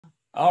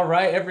All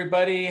right,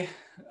 everybody.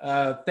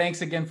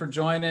 Thanks again for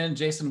joining.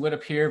 Jason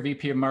Widdop here,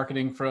 VP of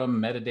Marketing from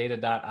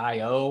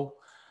Metadata.io.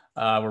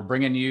 We're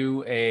bringing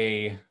you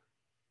a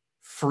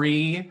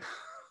free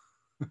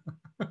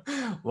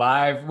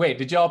live. Wait,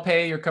 did y'all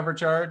pay your cover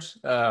charge?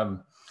 We're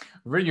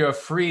bringing you a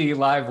free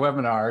live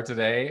webinar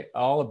today,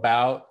 all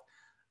about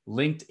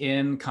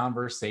LinkedIn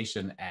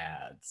conversation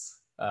ads.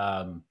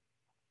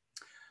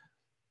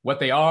 What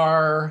they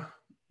are,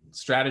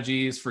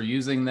 strategies for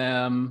using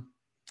them.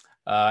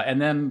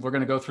 And then we're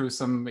going to go through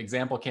some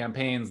example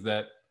campaigns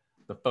that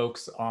the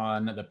folks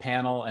on the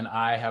panel and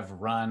I have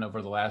run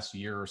over the last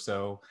year or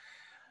so.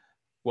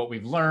 What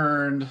we've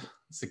learned,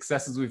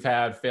 successes we've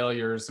had,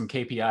 failures, some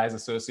KPIs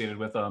associated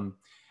with them.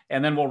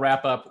 And then we'll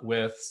wrap up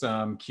with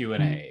some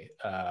Q&A.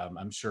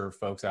 I'm sure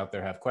folks out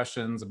there have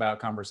questions about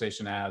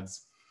conversation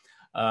ads,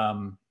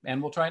 and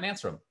we'll try and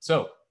answer them.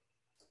 So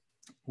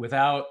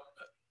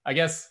I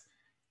guess,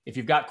 if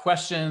you've got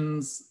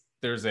questions,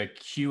 there's a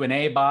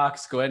Q&A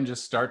box. Go ahead and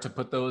just start to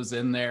put those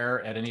in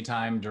there at any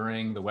time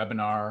during the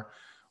webinar.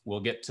 We'll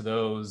get to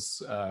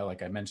those,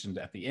 like I mentioned,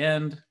 at the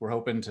end. We're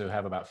hoping to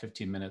have about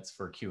 15 minutes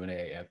for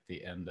Q&A at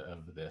the end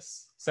of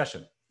this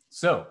session.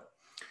 So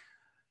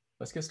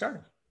let's get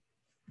started.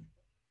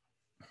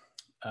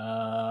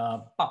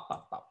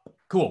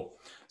 Cool.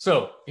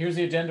 So here's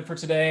the agenda for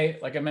today.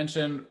 Like I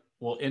mentioned,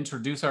 we'll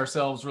introduce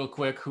ourselves real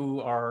quick. Who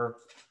are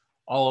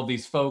all of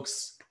these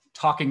folks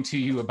talking to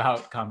you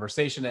about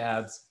conversation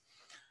ads?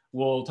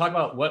 We'll talk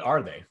about what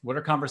are they? What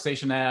are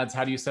conversation ads?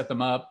 How do you set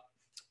them up?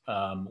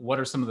 What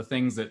are some of the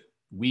things that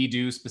we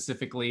do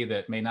specifically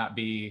that may not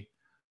be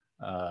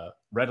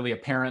readily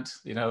apparent,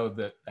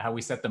 that how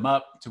we set them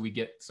up so we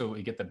get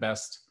the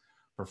best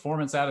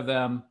performance out of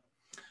them.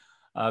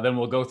 Then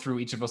we'll go through,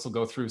 each of us will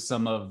go through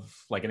some of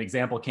like an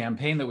example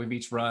campaign that we've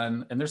each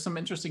run. And there's some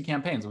interesting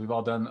campaigns. We've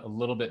all done a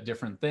little bit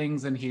different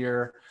things in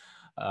here.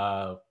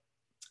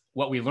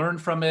 What we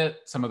learned from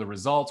it, some of the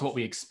results, what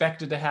we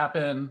expected to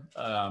happen.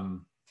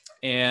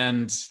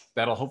 And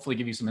that'll hopefully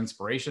give you some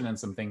inspiration and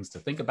some things to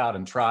think about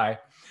and try.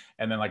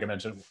 And then, like I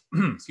mentioned,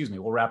 excuse me,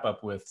 we'll wrap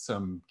up with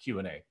some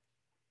Q&A.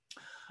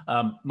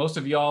 Most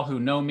of y'all who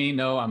know me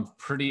know I'm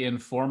pretty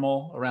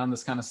informal around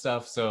this kind of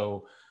stuff.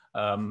 So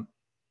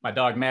my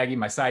dog Maggie,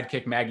 my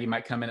sidekick Maggie,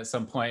 might come in at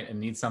some point and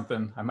need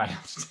something. I might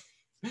have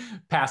to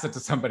pass it to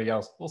somebody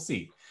else. We'll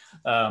see.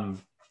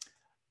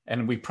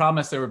 And we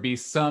promised there would be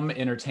some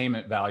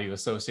entertainment value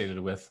associated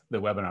with the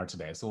webinar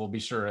today. So we'll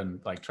be sure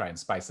and try and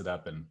spice it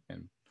up and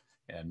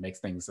make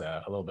things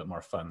a little bit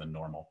more fun than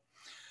normal.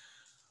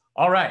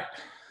 All right,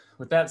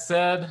 with that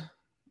said,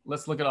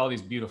 let's look at all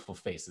these beautiful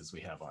faces we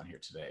have on here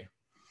today.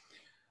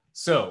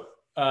 So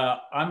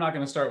I'm not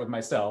gonna start with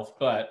myself,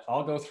 but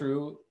I'll go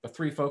through the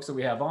three folks that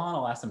we have on.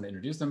 I'll ask them to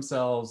introduce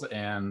themselves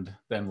and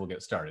then we'll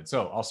get started.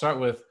 So I'll start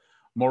with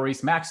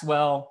Maurice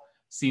Maxwell,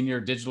 Senior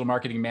Digital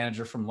Marketing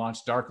Manager from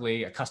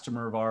LaunchDarkly, a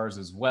customer of ours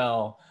as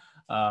well.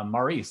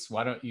 Maurice,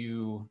 why don't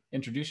you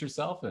introduce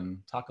yourself and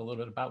talk a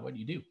little bit about what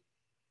you do?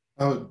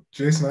 Oh,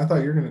 Jason, I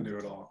thought you were going to do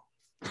it all.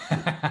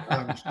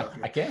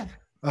 I can.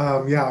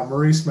 Yeah,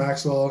 Maurice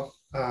Maxwell.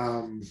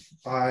 I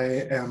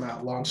am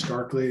at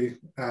LaunchDarkly.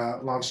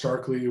 At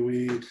LaunchDarkly,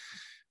 we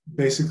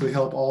basically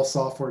help all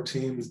software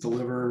teams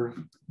deliver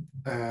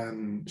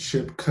and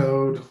ship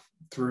code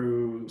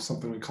through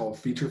something we call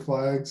feature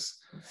flags.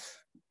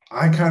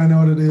 I kind of know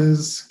what it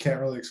is.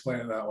 Can't really explain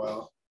it that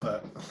well,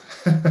 but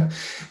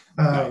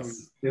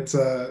Nice. It's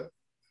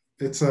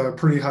a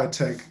pretty high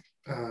tech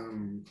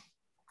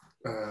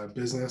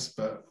business,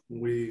 but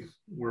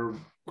we're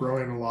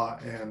growing a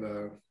lot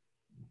and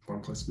fun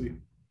place to be.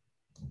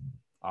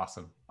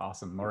 Awesome.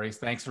 Maurice,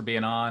 thanks for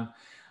being on.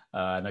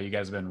 I know you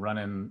guys have been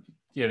running.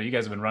 You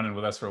guys have been running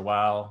with us for a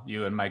while.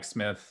 You and Mike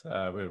Smith.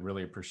 We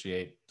really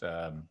appreciate,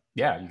 you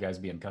guys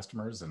being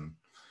customers and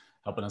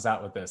helping us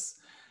out with this.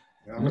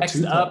 Yeah, I'm next a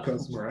two-top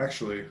customer,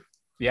 actually.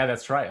 Yeah,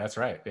 that's right.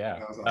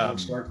 Yeah. I was at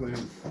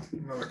LaunchDarkly,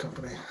 another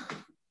company.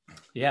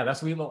 Yeah,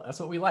 that's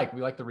what we like.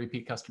 We like the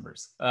repeat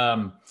customers.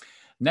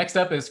 Next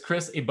up is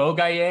Chris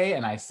Ibogaye,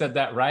 and I said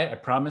that right. I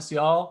promise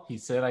y'all. He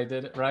said I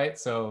did it right,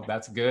 so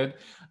that's good.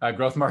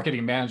 Growth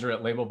Marketing Manager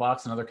at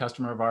Labelbox, another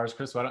customer of ours.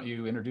 Chris, why don't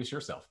you introduce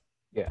yourself?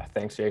 Yeah,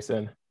 thanks,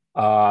 Jason.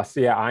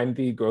 I'm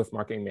the Growth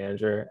Marketing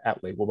Manager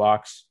at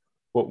Labelbox.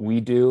 What we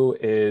do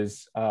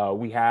is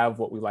we have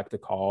what we like to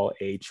call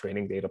a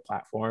training data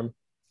platform,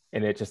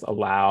 and it just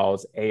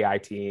allows AI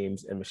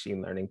teams and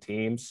machine learning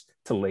teams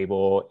to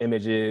label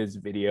images,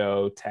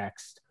 video,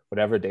 text,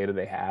 whatever data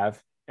they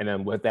have. And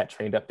then with that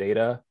trained up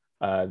data,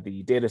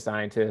 the data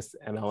scientists,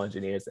 ML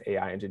engineers,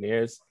 AI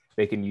engineers,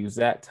 they can use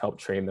that to help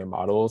train their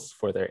models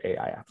for their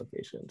AI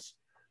applications.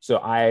 So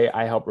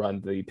I help run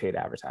the paid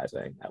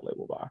advertising at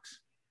Labelbox.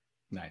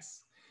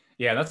 Nice.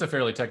 Yeah, that's a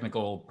fairly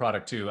technical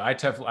product too. I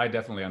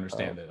definitely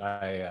understand it.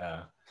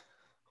 I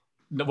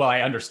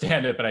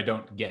understand it, but I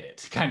don't get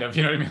it. Kind of,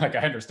 you know what I mean? Like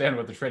I understand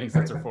what the training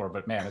sets are for,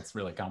 but man, it's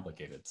really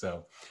complicated.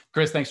 So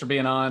Chris, thanks for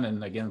being on.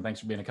 And again,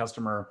 thanks for being a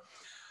customer.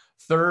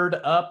 Third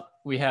up,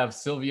 we have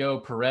Silvio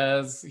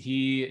Perez.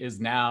 He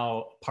is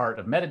now part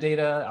of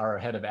Metadata, our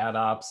head of ad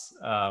ops.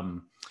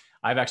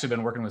 I've actually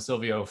been working with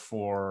Silvio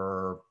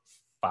for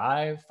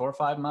 4 or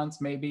 5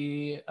 months,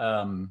 maybe.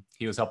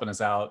 He was helping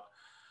us out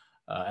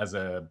as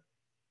a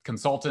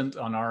consultant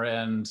on our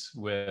end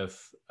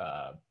with,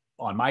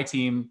 on my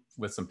team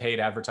with some paid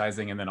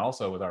advertising, and then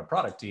also with our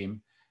product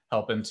team,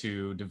 helping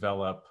to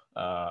develop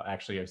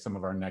actually some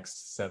of our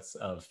next sets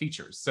of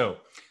features. So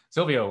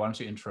Silvio, why don't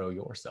you intro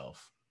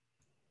yourself?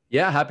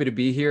 Yeah, happy to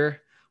be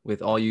here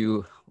with all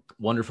you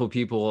wonderful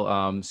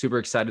people. Super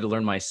excited to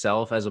learn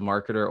myself as a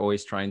marketer,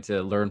 always trying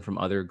to learn from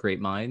other great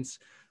minds.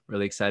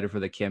 Really excited for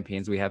the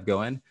campaigns we have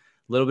going. A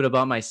little bit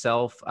about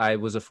myself. I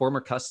was a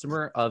former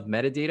customer of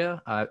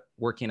Metadata,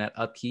 working at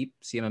Upkeep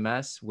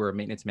CMMS. We're a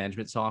maintenance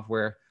management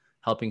software,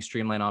 helping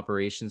streamline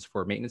operations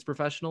for maintenance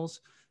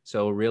professionals.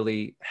 So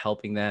really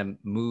helping them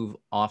move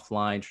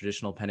offline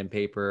traditional pen and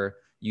paper,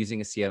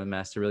 using a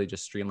CMMS to really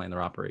just streamline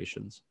their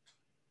operations.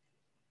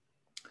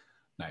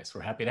 Nice.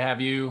 We're happy to have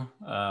you.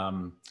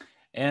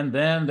 And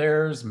then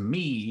there's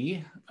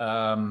me,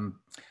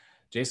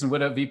 Jason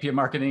Witta, VP of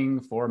Marketing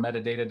for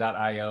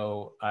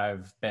Metadata.io.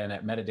 I've been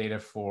at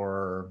Metadata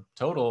for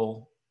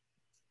total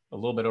a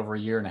little bit over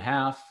 1.5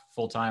 years,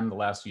 full-time the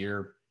last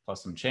year,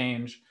 plus some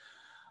change.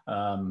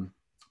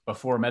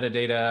 Before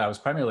Metadata, I was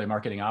primarily a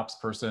marketing ops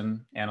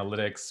person,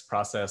 analytics,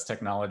 process,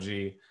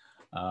 technology,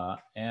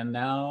 and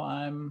now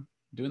I'm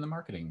doing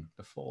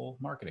the full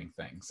marketing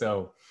thing.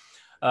 So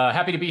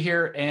happy to be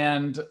here,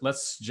 and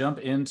let's jump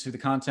into the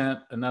content.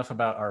 Enough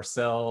about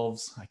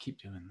ourselves. I keep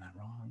doing that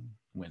wrong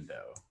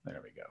window.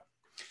 There we go.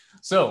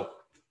 So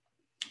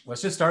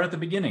let's just start at the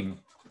beginning.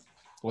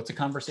 What's a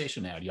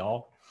conversation ad,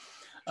 y'all?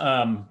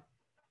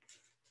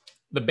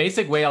 The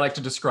basic way I like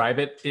to describe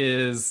it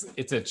is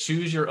it's a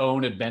choose your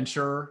own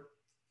adventure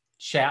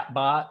chat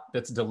bot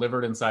that's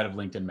delivered inside of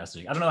LinkedIn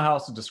messaging. I don't know how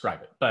else to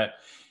describe it, but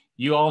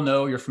you all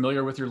know, you're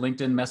familiar with your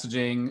LinkedIn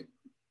messaging.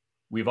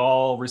 We've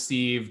all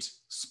received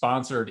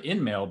sponsored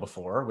in-mail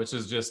before, which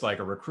is just like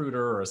a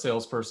recruiter or a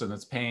salesperson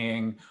that's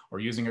paying or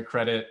using a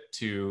credit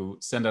to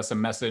send us a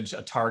message,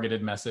 a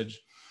targeted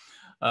message.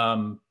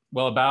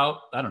 Well,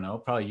 about, I don't know,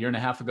 probably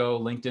 1.5 years ago,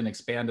 LinkedIn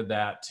expanded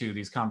that to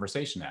these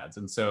conversation ads.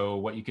 And so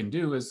what you can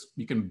do is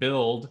you can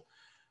build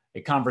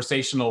a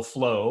conversational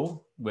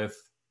flow with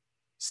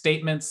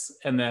statements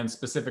and then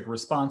specific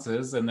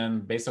responses. And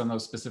then based on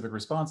those specific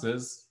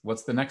responses,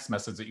 what's the next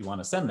message that you want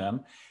to send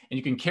them? And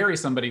you can carry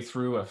somebody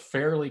through a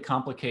fairly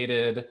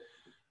complicated,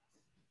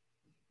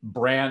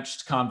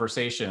 branched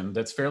conversation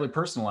that's fairly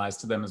personalized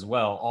to them as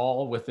well,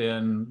 all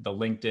within the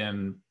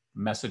LinkedIn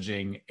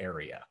messaging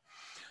area.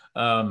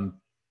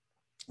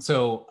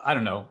 So I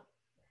don't know,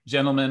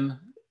 gentlemen,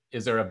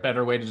 is there a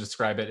better way to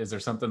describe it? Is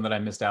there something that I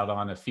missed out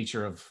on, a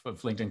feature of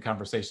LinkedIn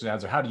conversation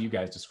ads, or how do you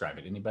guys describe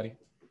it? Anybody?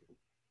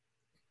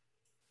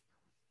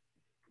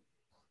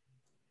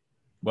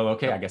 Well,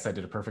 okay, I guess I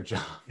did a perfect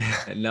job.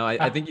 No,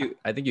 I think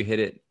you hit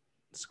it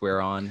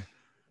square on.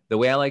 The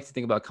way I like to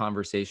think about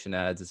conversation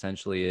ads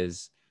essentially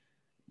is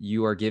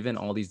you are given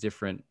all these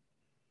different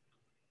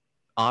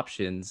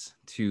options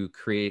to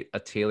create a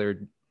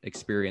tailored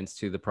experience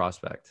to the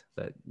prospect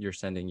that you're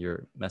sending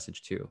your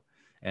message to.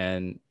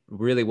 And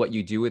really what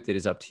you do with it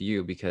is up to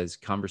you, because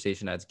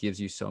conversation ads gives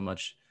you so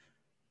much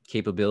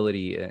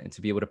capability and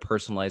to be able to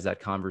personalize that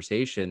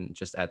conversation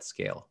just at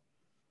scale.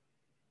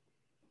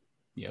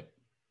 Yep.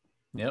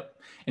 And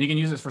you can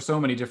use it for so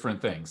many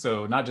different things.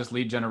 So not just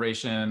lead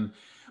generation,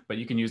 but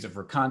you can use it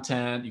for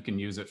content. You can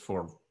use it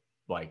for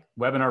like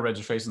webinar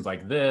registrations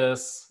like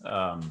this,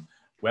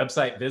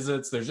 website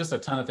visits. There's just a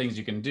ton of things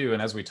you can do.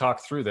 And as we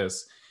talk through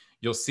this,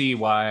 you'll see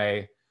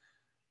why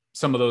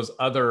some of those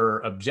other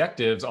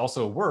objectives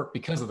also work,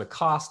 because of the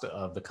cost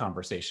of the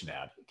conversation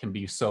ad can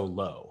be so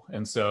low.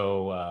 And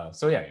so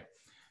yeah,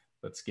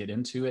 let's get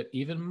into it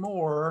even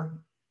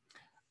more.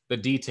 The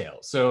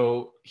details.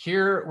 So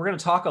here we're going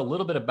to talk a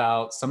little bit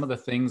about some of the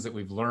things that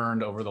we've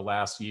learned over the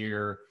last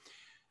year,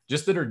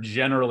 just that are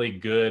generally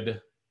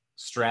good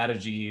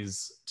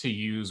strategies to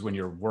use when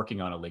you're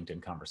working on a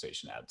LinkedIn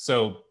conversation ad.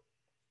 So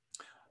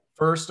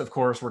first, of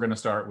course, we're going to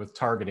start with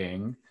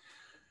targeting,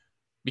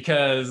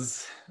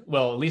 because,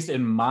 well, at least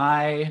in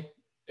my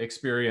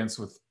experience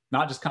with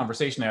not just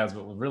conversation ads,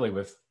 but really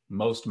with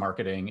most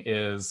marketing,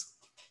 is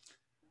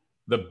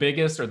the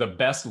biggest or the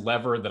best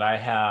lever that I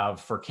have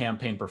for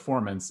campaign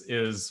performance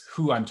is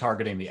who I'm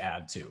targeting the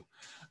ad to.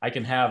 I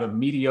can have a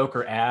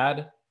mediocre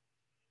ad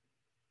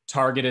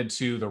targeted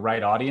to the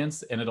right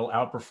audience, and it'll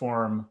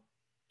outperform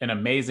an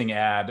amazing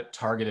ad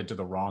targeted to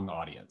the wrong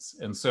audience.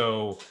 And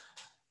so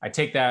I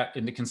take that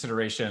into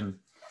consideration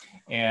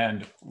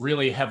and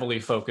really heavily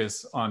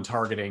focus on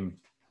targeting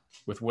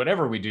with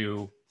whatever we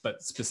do,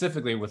 but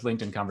specifically with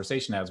LinkedIn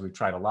conversation ads, we've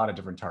tried a lot of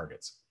different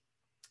targets.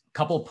 A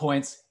couple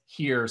points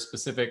here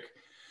specific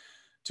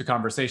to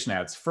conversation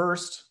ads.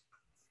 First,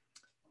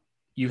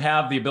 you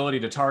have the ability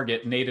to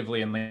target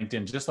natively in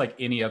LinkedIn, just like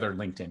any other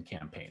LinkedIn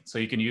campaign. So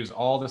you can use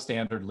all the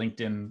standard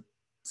LinkedIn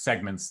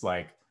segments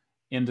like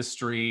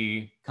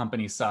industry,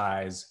 company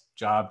size,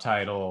 job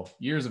title,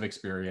 years of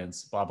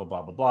experience, blah, blah,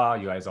 blah, blah, blah.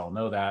 You guys all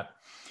know that.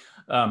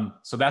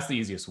 So that's the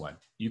easiest one.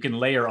 You can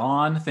layer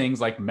on things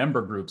like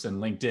member groups in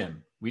LinkedIn.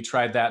 We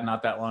tried that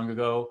not that long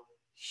ago.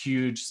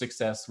 Huge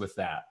success with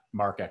that.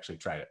 Mark actually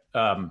tried it.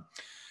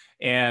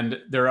 And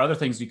there are other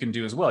things you can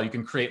do as well. You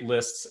can create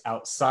lists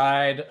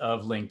outside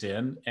of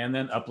LinkedIn and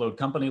then upload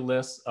company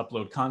lists,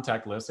 upload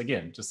contact lists.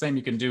 Again, just same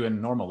you can do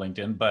in normal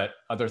LinkedIn, but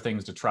other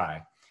things to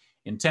try.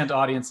 Intent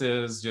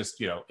audiences,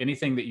 just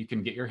anything that you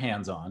can get your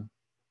hands on.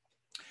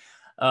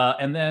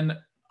 And then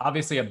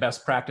obviously a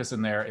best practice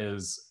in there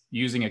is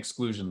using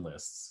exclusion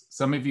lists.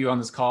 Some of you on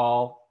this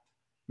call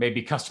may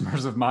be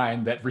customers of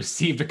mine that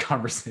received a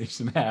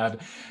conversation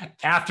ad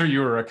after you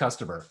were a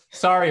customer.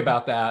 Sorry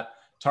about that.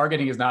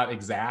 Targeting is not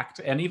exact.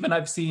 And even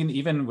I've seen,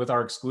 even with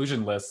our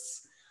exclusion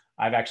lists,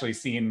 I've actually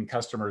seen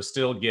customers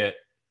still get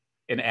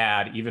an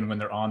ad even when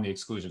they're on the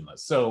exclusion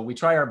list. So we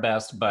try our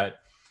best, but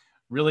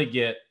really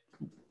get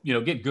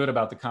good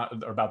about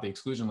the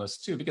exclusion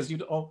list too, because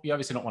you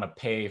obviously don't want to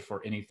pay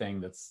for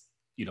anything that's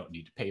you don't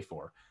need to pay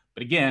for.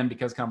 But again,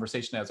 because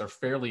conversation ads are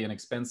fairly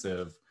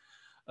inexpensive,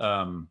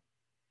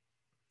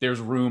 there's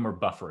room or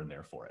buffer in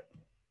there for it.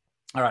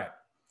 All right.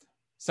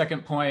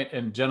 Second point,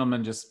 and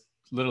gentlemen, just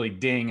literally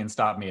ding and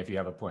stop me if you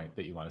have a point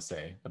that you want to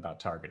say about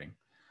targeting.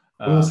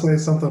 We'll say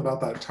something about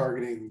that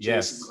targeting,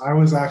 Jason. Yes. I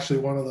was actually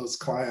one of those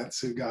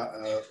clients who got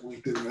a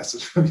LinkedIn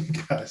message from you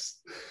guys.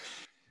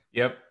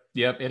 Yep,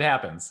 it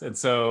happens. And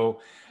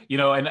so,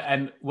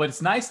 and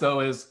what's nice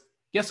though is,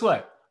 guess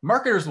what?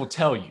 Marketers will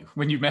tell you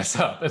when you mess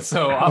up. And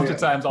so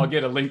oftentimes I'll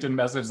get a LinkedIn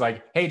message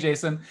like, hey,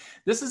 Jason,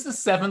 this is the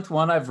 7th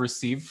one I've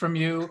received from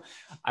you.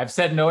 I've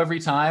said no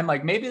every time.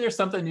 Like maybe there's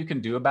something you can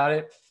do about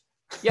it.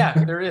 Yeah,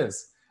 there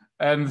is.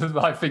 And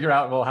I figure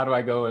out, well, how do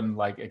I go and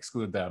like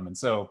exclude them? And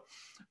so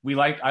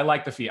I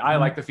like the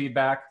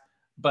feedback,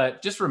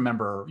 but just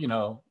remember,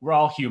 we're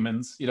all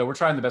humans, we're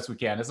trying the best we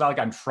can. It's not like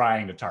I'm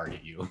trying to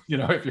target you,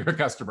 if you're a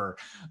customer,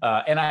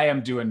 and I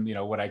am doing,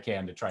 what I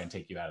can to try and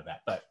take you out of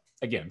that. But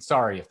again,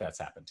 sorry if that's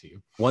happened to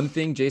you. One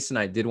thing, Jason,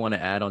 I did want to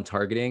add on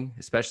targeting,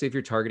 especially if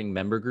you're targeting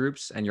member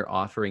groups and you're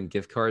offering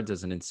gift cards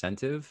as an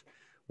incentive.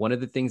 One of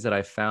the things that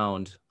I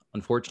found,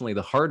 unfortunately,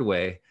 the hard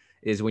way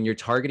is when you're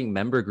targeting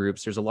member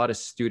groups, there's a lot of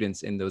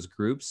students in those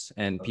groups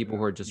and people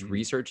who are just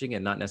researching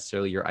and not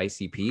necessarily your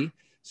ICP.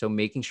 So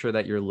making sure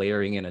that you're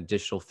layering in a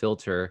digital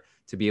filter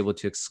to be able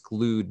to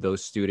exclude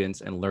those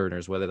students and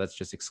learners, whether that's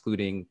just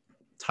excluding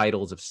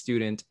titles of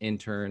student,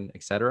 intern,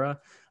 etc.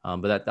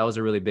 But that was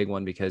a really big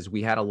one because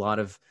we had a lot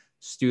of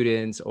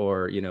students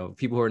or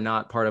people who are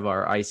not part of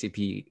our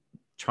ICP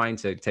trying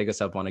to take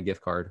us up on a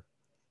gift card.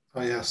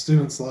 Oh yeah,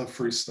 students love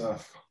free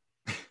stuff.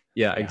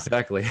 Yeah,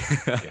 exactly.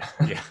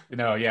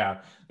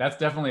 yeah, that's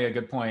definitely a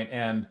good point.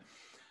 And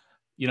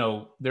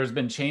there's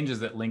been changes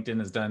that LinkedIn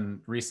has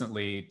done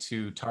recently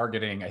to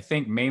targeting, I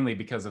think mainly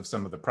because of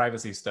some of the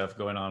privacy stuff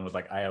going on with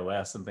like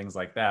iOS and things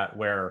like that,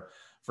 where,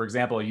 for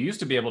example, you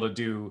used to be able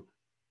to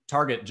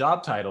target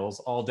job titles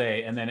all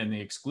day. And then in the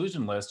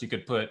exclusion list, you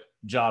could put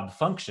job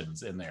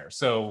functions in there.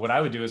 So what I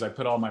would do is I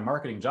put all my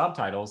marketing job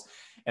titles,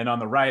 and on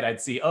the right,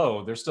 I'd see,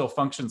 oh, there's still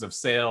functions of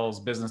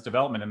sales, business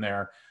development in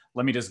there.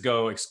 Let me just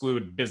go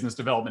exclude business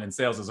development and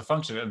sales as a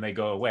function, and they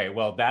go away.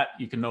 Well, that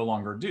you can no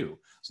longer do.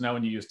 So now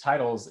when you use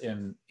titles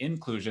in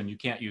inclusion, you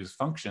can't use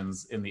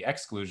functions in the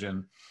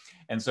exclusion.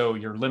 And so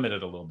you're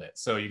limited a little bit.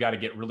 So you got to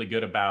get really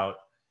good about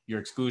your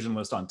exclusion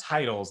list on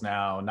titles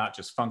now, not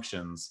just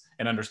functions,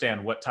 and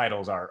understand what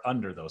titles are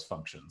under those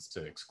functions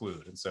to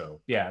exclude. And so,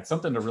 yeah, it's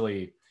something to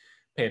really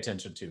pay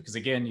attention to, because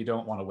again, you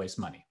don't want to waste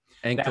money.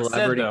 And that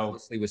collaborating said, though,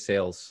 closely with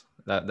sales.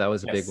 That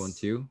was a big one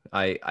too.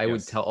 I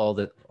would tell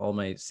all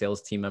my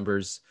sales team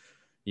members,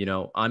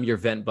 I'm your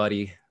vent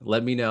buddy.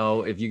 Let me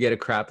know if you get a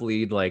crap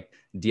lead, like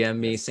DM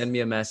me, send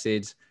me a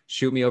message,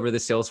 shoot me over the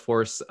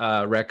Salesforce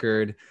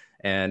record.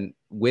 And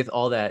with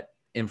all that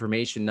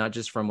information, not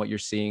just from what you're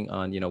seeing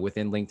on,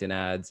 within LinkedIn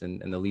ads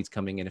and the leads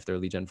coming in if they're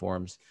lead gen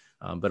forms,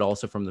 but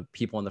also from the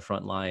people on the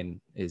front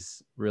line,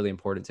 is really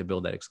important to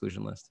build that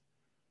exclusion list.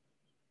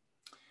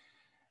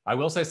 I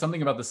will say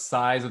something about the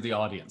size of the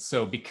audience.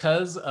 So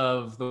because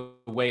of the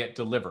way it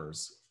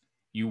delivers,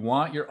 you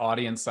want your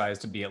audience size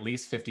to be at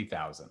least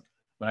 50,000.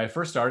 When I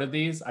first started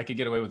these, I could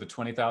get away with a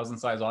 20,000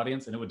 size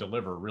audience and it would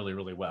deliver really,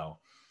 really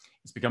well.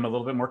 It's become a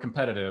little bit more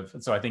competitive.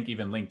 And so I think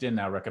even LinkedIn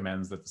now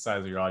recommends that the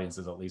size of your audience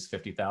is at least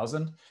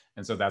 50,000.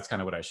 And so that's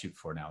kind of what I shoot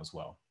for now as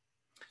well.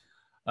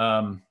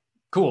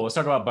 Cool, let's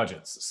talk about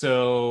budgets.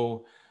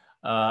 So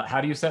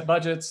how do you set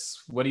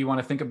budgets? What do you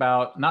want to think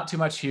about? Not too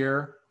much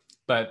here,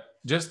 but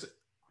just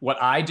what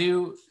I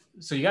do.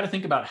 So you got to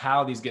think about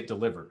how these get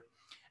delivered.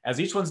 As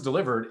each one's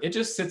delivered, it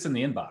just sits in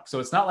the inbox. So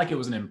it's not like it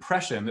was an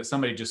impression that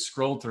somebody just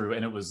scrolled through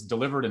and it was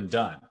delivered and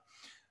done.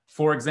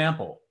 For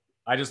example,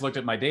 I just looked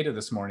at my data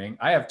this morning.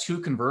 I have 2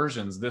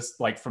 conversions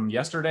from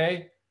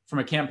yesterday from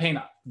a campaign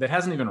that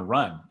hasn't even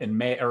run in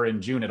May or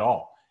in June at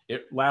all.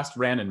 It last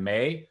ran in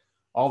May.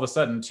 All of a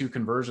sudden 2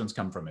 conversions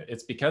come from it.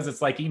 It's because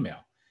it's like email.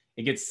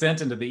 It gets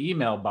sent into the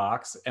email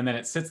box and then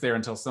it sits there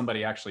until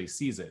somebody actually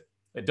sees it.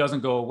 It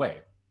doesn't go away.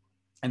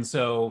 And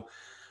so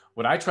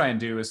what I try and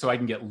do is, so I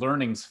can get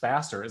learnings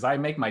faster, is I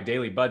make my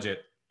daily budget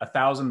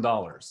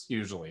 $1,000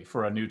 usually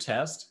for a new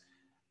test,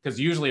 because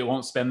usually it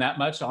won't spend that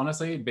much,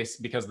 honestly,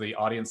 because of the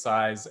audience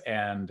size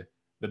and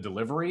the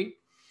delivery.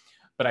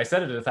 But I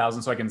set it at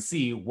 1,000 so I can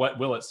see what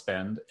will it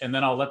spend, and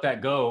then I'll let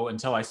that go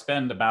until I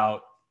spend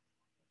about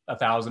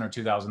 $1,000 or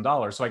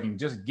 $2,000, so I can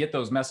just get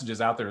those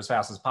messages out there as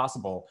fast as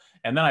possible.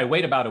 And then I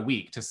wait about a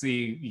week to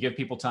see, you give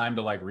people time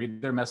to like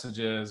read their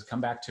messages, come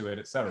back to it,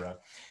 etc.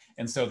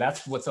 And so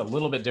that's what's a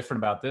little bit different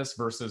about this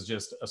versus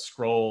just a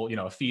scroll,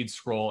 a feed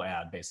scroll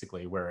ad,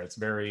 basically, where it's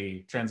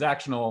very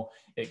transactional.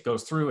 It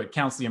goes through, it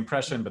counts the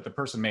impression, but the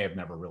person may have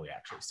never really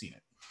actually seen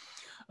it.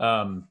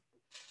 And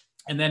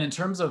then in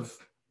terms of,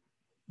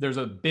 there's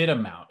a bid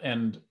amount,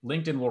 and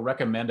LinkedIn will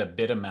recommend a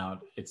bid amount.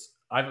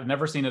 I've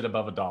never seen it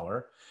above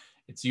 $1.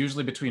 It's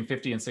usually between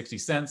 50 and 60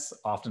 cents,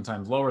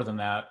 oftentimes lower than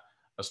that.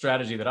 A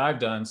strategy that I've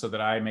done so that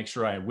I make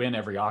sure I win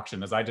every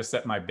auction is I just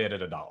set my bid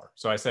at $1.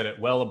 So I set it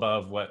well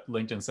above what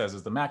LinkedIn says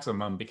is the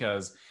maximum,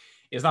 because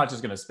it's not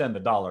just going to spend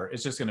 $1.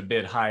 It's just going to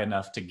bid high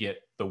enough to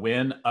get the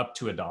win up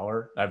to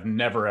 $1. I've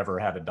never, ever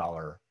had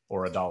 $1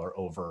 or $1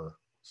 over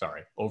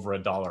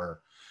 $1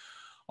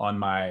 on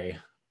my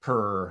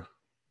per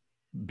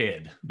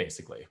bid,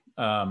 basically.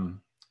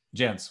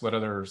 Gents, what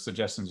other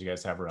suggestions you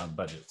guys have around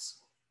budgets?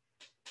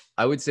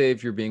 I would say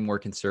if you're being more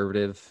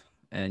conservative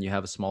and you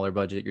have a smaller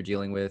budget you're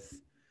dealing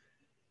with,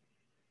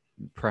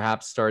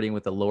 perhaps starting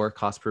with a lower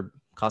cost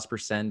per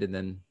send and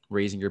then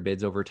raising your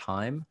bids over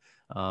time.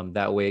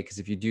 That way, because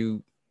if you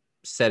do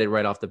set it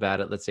right off the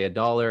bat at, let's say,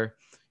 $1,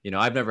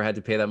 I've never had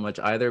to pay that much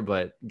either,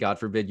 but God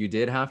forbid you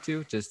did have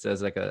to, just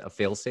as like a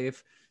fail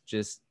safe,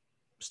 just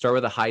start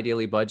with a high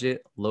daily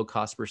budget, low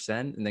cost per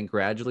send, and then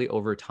gradually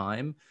over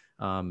time,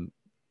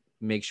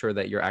 make sure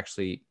that you're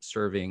actually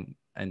serving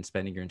and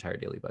spending your entire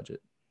daily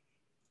budget.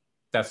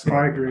 That's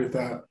I agree with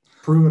that.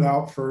 Prove it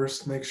out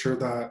first, make sure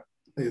that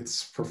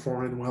it's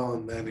performing well,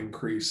 and then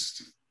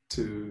increase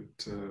to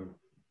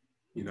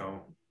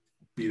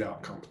beat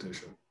out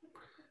competition.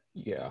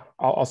 Yeah,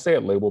 I'll say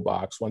at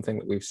Labelbox, one thing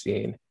that we've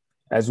seen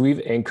as we've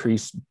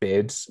increased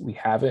bids, we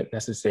haven't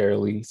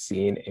necessarily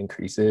seen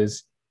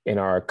increases in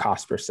our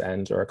cost per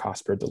sends or our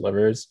cost per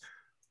delivers.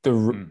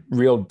 The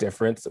real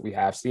difference that we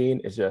have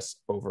seen is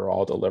just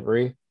overall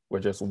delivery. We're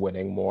just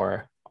winning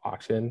more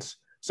auctions.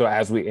 So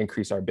as we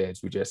increase our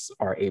bids, we just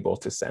are able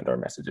to send our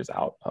messages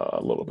out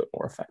a little bit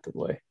more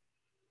effectively.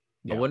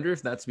 Yeah. I wonder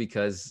if that's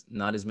because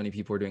not as many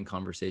people are doing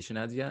conversation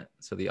ads yet.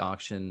 So the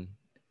auction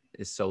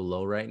is so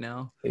low right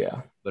now.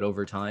 Yeah. But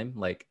over time,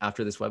 like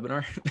after this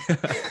webinar,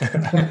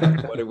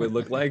 what it would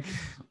look like.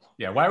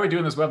 Yeah. Why are we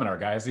doing this webinar,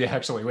 guys? Yeah,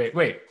 actually,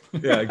 wait.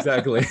 Yeah,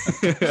 exactly.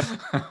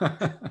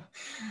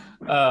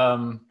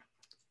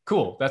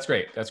 Cool. That's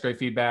great. That's great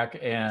feedback.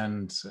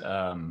 And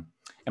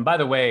by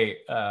the way,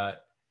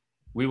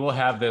 we will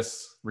have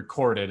this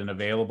recorded and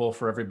available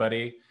for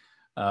everybody.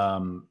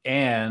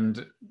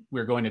 And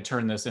we're going to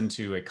turn this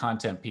into a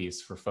content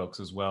piece for folks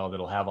as well.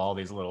 That'll have all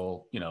these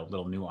little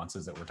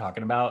nuances that we're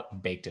talking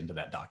about baked into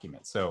that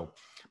document. So,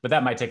 but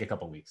that might take a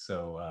couple of weeks.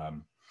 So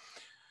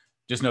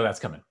just know that's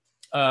coming.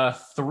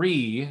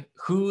 3,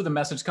 who the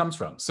message comes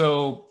from.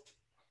 So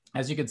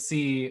as you can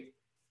see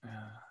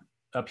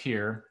up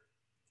here,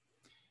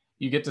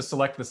 you get to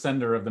select the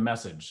sender of the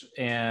message,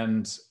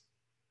 and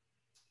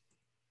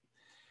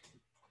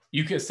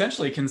you can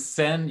essentially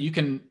send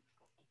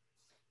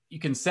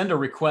a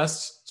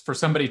request for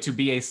somebody to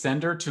be a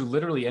sender to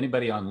literally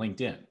anybody on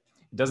LinkedIn.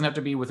 It doesn't have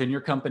to be within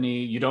your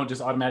company. You don't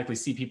just automatically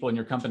see people in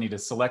your company to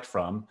select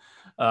from.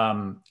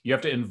 You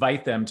have to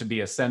invite them to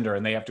be a sender,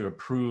 and they have to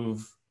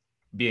approve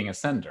being a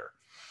sender.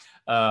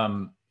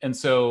 And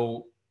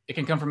so it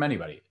can come from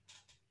anybody.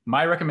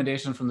 My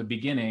recommendation from the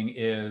beginning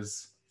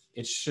is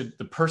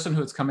the person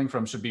who it's coming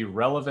from should be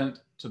relevant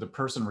to the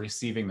person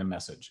receiving the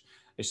message.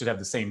 They should have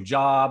the same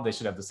job. They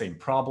should have the same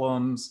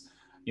problems,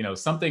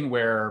 something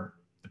where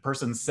the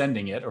person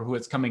sending it or who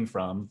it's coming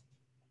from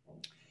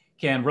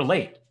can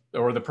relate,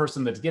 or the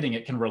person that's getting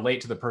it can relate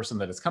to the person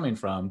that it's coming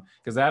from,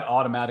 because that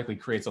automatically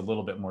creates a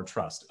little bit more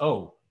trust.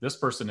 Oh, this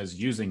person is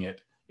using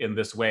it in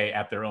this way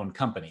at their own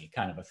company,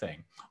 kind of a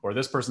thing. Or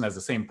this person has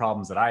the same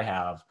problems that I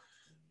have,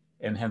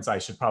 and hence I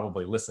should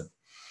probably listen.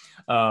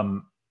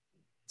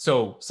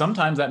 So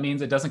sometimes that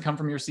means it doesn't come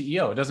from your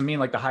CEO. It doesn't mean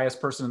like the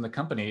highest person in the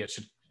company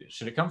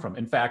should it come from.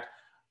 In fact,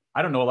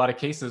 I don't know a lot of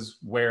cases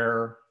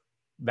where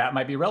that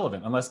might be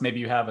relevant, unless maybe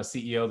you have a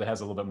CEO that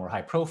has a little bit more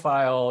high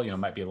profile,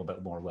 might be a little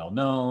bit more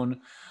well-known,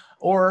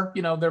 or,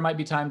 there might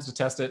be times to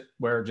test it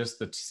where just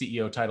the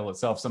CEO title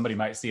itself, somebody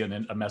might see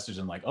a message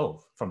and like,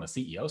 oh, from a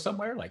CEO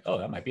somewhere, like, oh,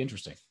 that might be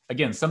interesting.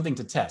 Again, something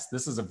to test.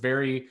 This is a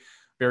very,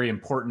 very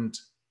important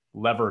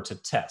lever to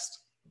test.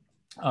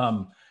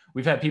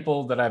 We've had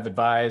people that I've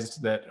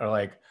advised that are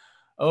like,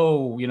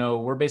 oh,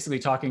 we're basically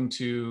talking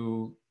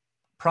to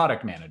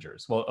product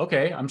managers. Well,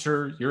 okay, I'm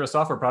sure you're a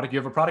software product, you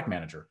have a product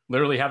manager.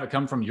 Literally have it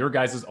come from your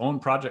guys' own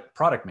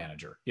product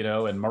manager,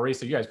 and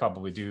Marisa, you guys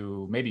probably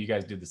do, maybe you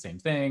guys do the same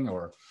thing,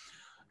 or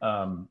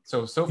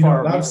so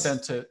far we've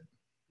sent it.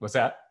 What's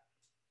that?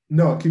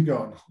 No, keep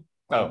going.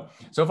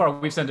 So far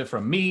we've sent it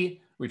from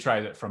me. We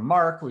tried it from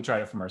Mark. We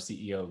tried it from our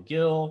CEO,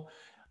 Gil.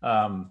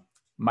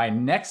 My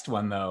next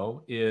one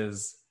though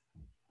is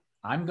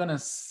I'm going to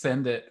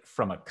send it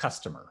from a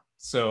customer.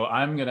 So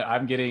I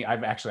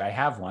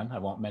have one. I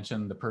won't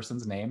mention the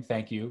person's name.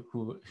 Thank you,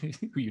 who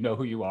you know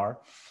who you are.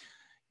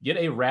 Get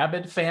a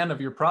rabid fan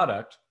of your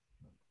product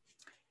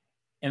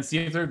and see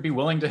if they'd be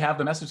willing to have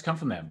the message come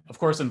from them. Of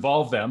course,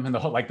 involve them, and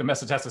the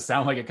message has to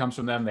sound like it comes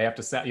from them. They have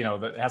to sound,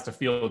 it has to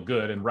feel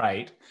good and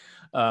right.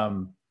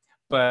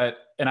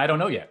 And I don't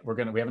know yet. We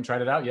haven't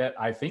tried it out yet.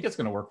 I think it's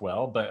going to work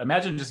well. But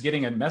imagine just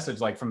getting a message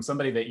like from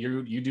somebody that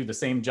you do the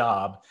same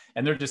job,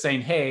 and they're just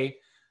saying, "Hey,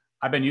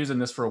 I've been using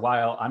this for a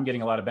while. I'm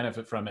getting a lot of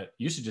benefit from it.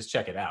 You should just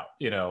check it out,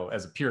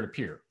 as a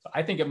peer-to-peer."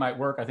 I think it might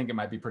work. I think it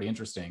might be pretty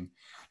interesting.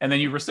 And then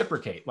you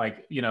reciprocate,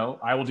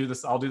 I will do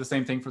this. I'll do the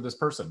same thing for this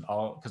person,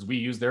 because we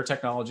use their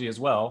technology as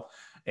well.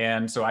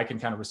 And so I can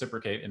kind of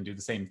reciprocate and do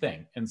the same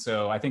thing. And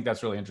so I think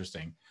that's really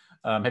interesting.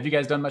 Have you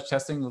guys done much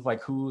testing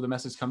with who the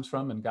message comes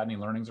from and got any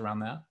learnings around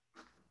that?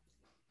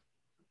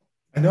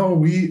 I know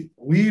we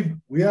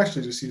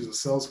actually just use a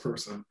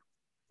salesperson.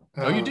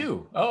 Oh, you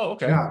do? Oh,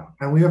 okay. Yeah,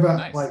 and we have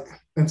Nice.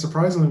 and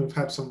surprisingly, we've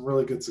had some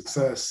really good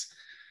success.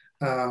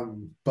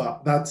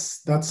 But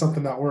that's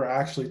something that we're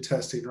actually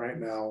testing right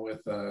now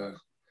with a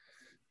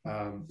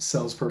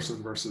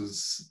salesperson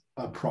versus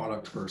a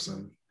product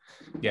person.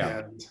 Yeah.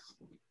 And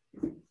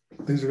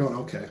things are going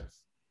okay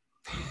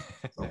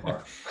so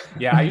far.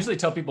 Yeah, I usually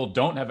tell people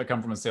don't have it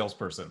come from a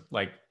salesperson.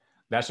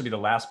 That should be the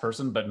last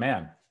person. But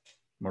man,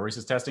 Maurice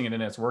is testing it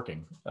and it's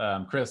working.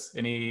 Chris,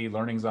 any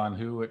learnings on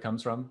who it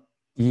comes from?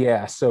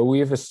 Yeah, so we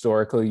have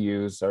historically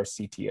used our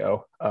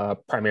CTO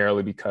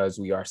primarily because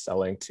we are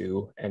selling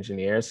to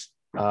engineers.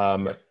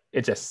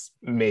 It just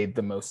made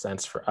the most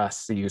sense for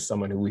us to use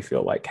someone who we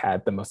feel like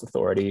had the most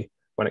authority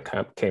when it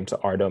came to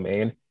our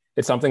domain.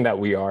 It's something that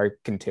we are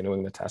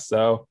continuing to test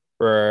though.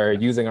 We're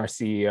using our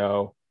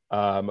CEO.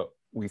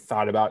 We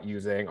thought about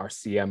using our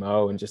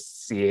CMO and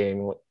just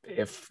seeing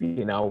if,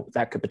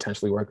 that could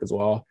potentially work as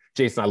well.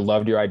 Jason, I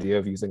loved your idea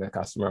of using a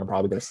customer. I'm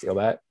probably going to steal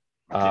that.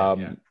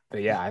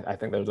 But yeah, I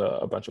think there's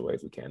a bunch of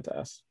ways we can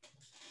test.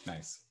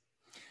 Nice.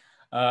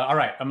 All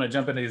right, I'm going to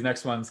jump into these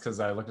next ones because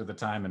I looked at the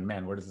time and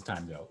man, where does the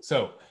time go?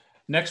 So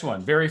next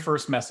one, very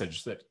first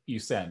message that you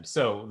send.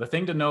 So the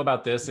thing to know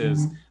about this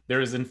is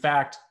there is in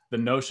fact the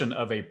notion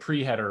of a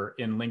pre-header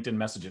in LinkedIn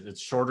messages.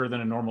 It's shorter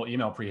than a normal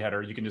email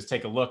pre-header. You can just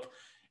take a look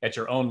at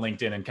your own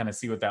LinkedIn and kind of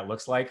see what that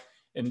looks like.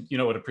 And you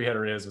know what a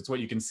pre-header is. It's what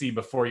you can see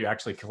before you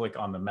actually click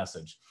on the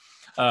message.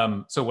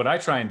 So what I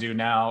try and do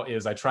now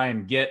is I try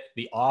and get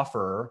the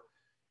offer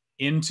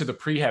into the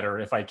pre-header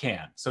if I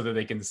can, so that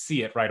they can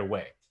see it right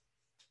away.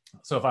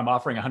 So if I'm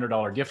offering a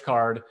 $100 gift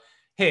card,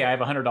 hey, I have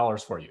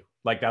 $100 for you.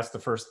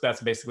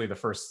 That's basically the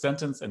first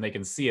sentence, and they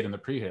can see it in the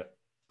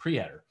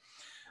pre-header.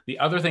 The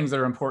other things that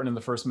are important in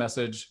the first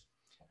message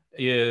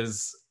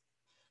is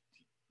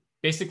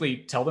basically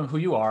tell them who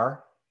you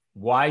are,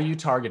 why you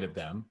targeted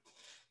them,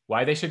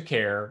 why they should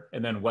care,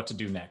 and then what to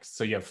do next.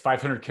 So you have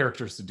 500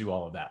 characters to do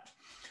all of that.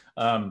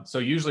 So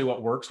usually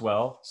what works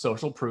well,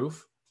 social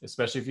proof,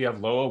 especially if you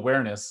have low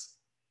awareness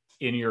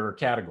in your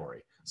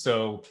category.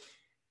 So,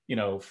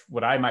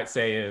 what I might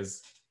say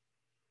is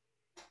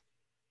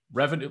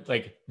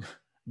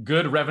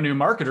good revenue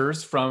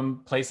marketers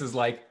from places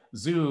like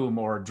Zoom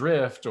or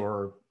Drift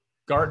or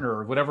Gartner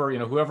or whatever,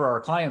 whoever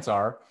our clients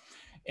are,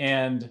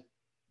 and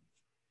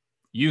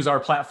use our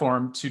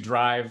platform to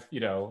drive,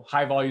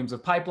 high volumes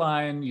of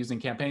pipeline using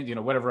campaigns,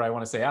 whatever I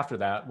want to say after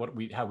that,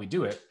 how we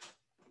do it.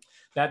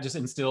 That just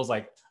instills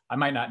I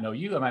might not know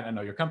you, I might not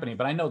know your company,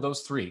 but I know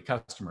those three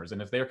customers.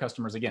 And if they're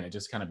customers, again, it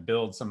just kind of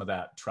builds some of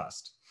that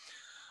trust.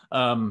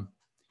 And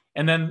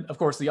then of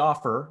course the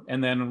offer,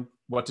 and then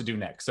what to do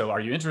next. So are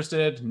you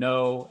interested?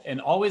 No. And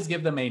always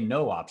give them a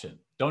no option.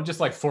 Don't just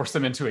force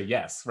them into a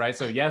yes, right?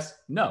 So yes,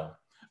 no.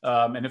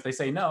 And if they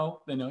say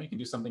no, then no, you can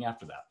do something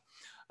after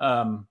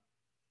that.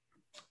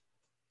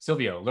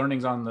 Silvio,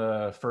 learnings on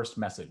the first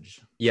message.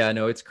 Yeah,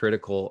 no, it's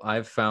critical.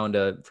 I've found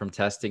from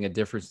testing a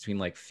difference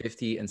between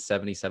 50 and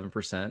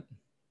 77%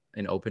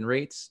 in open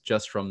rates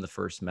just from the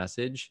first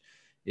message.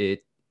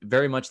 It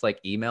very much like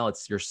email,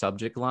 it's your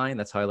subject line.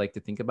 That's how I like to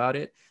think about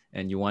it.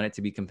 And you want it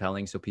to be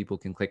compelling so people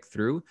can click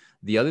through.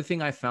 The other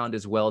thing I found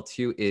as well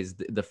too is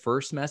the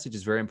first message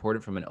is very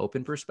important from an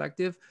open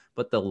perspective,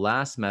 but the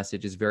last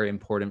message is very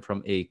important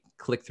from a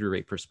click-through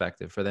rate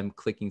perspective for them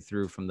clicking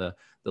through from the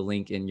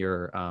link in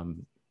your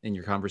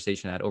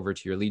conversation ad over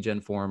to your lead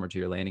gen form or to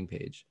your landing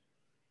page.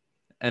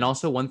 And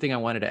also one thing I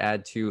wanted to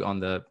add to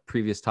on the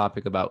previous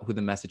topic about who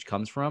the message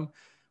comes from.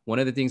 One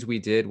of the things we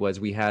did was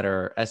we had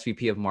our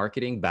SVP of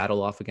marketing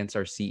battle off against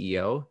our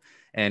CEO,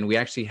 and we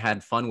actually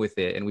had fun with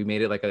it. And we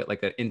made it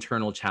like an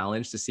internal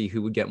challenge to see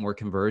who would get more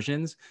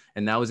conversions.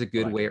 And that was a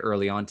good way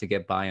early on to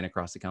get buy-in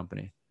across the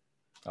company.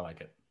 I like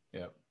it.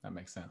 Yeah, that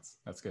makes sense.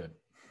 That's good.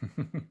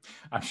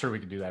 I'm sure we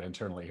could do that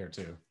internally here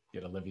too.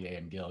 Get Olivier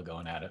and Gil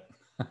going at it.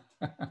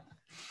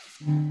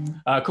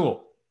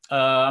 Cool.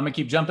 I'm gonna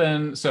keep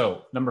jumping.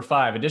 So number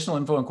 5, additional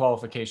info and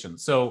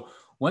qualifications. So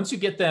once you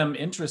get them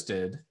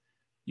interested,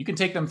 you can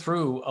take them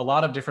through a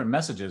lot of different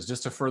messages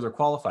just to further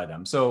qualify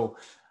them. So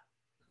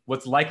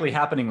what's likely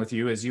happening with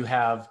you is you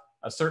have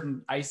a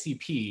certain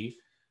ICP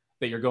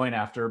that you're going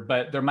after,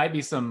 but there might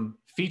be some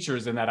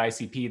features in that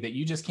ICP that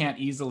you just can't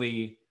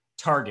easily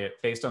target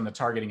based on the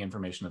targeting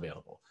information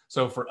available.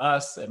 So for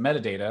us at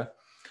Metadata,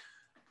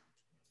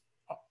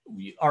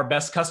 our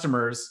best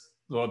customers,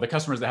 well, the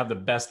customers that have the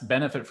best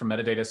benefit from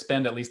Metadata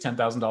spend at least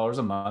 $10,000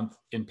 a month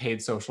in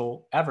paid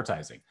social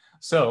advertising.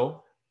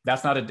 So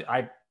that's not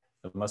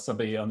unless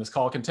somebody on this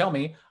call can tell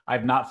me,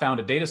 I've not found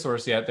a data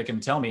source yet that can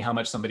tell me how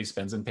much somebody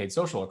spends in paid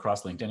social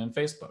across LinkedIn and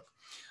Facebook.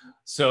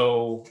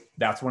 So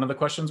that's one of the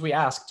questions we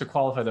ask to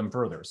qualify them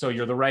further. So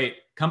you're the right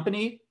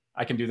company,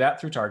 I can do that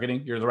through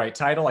targeting. You're the right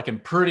title, I can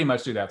pretty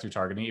much do that through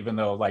targeting, even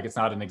though like it's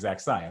not an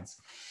exact science.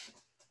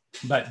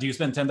 But do you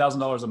spend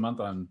 $10,000 a month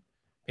on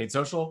paid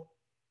social?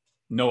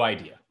 No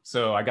idea.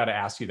 So I got to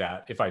ask you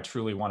that if I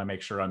truly want to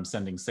make sure I'm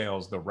sending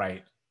sales the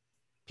right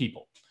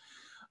people.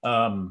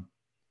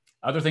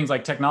 Other things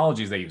like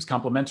technologies they use,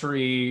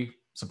 complementary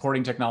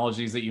supporting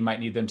technologies that you might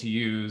need them to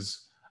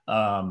use.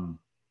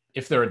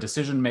 If they're a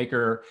decision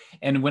maker.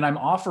 And when I'm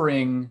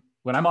offering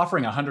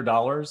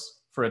 $100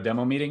 for a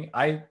demo meeting,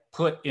 I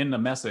put in the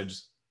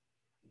message,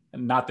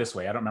 not this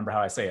way, I don't remember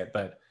how I say it,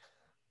 but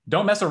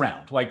don't mess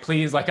around. Like,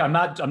 please, like I'm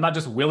not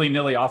just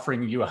willy-nilly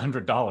offering you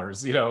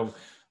 $100. You know,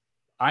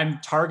 I'm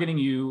targeting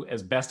you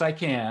as best I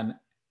can,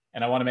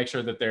 and I want to make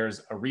sure that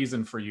there's a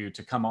reason for you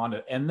to come on,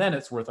 and then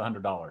it's worth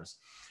 $100.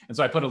 And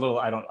so I put a little,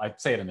 I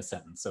say it in a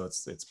sentence, so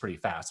it's pretty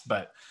fast.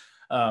 But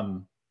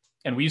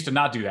and we used to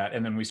not do that,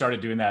 and then we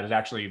started doing that. It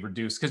actually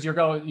reduced, because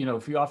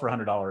if you offer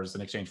 $100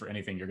 in exchange for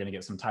anything, you're going to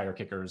get some tire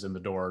kickers in the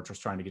door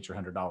just trying to get your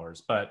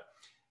 $100. But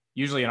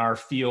usually in our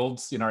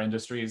fields, in our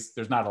industries,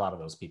 there's not a lot of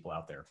those people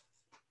out there.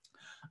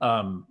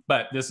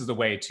 But this is a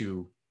way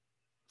to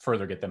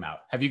further get them out.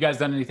 Have you guys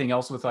done anything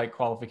else with like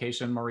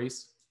qualification,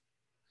 Maurice?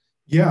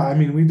 Yeah, I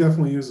mean, we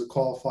definitely use the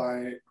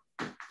qualifying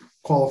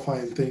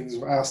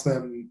things. Ask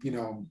them,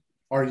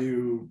 are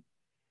you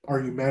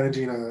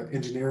managing an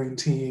engineering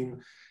team?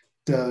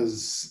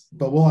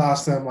 But we'll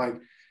ask them like,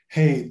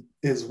 hey,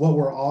 is what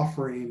we're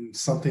offering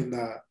something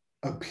that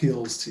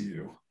appeals to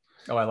you?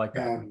 Oh, I like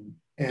that.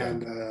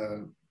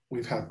 And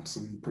we've had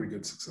some pretty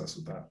good success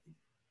with that.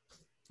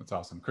 That's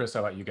awesome. Chris, how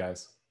about you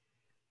guys?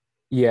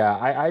 Yeah,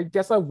 I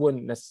guess I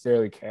wouldn't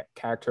necessarily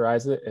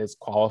characterize it as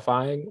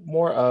qualifying,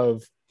 more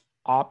of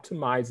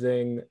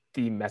optimizing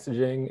the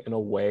messaging in a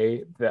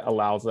way that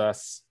allows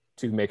us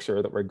to make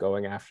sure that we're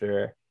going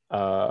after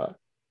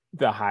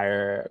the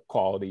higher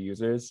quality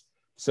users.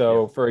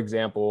 So for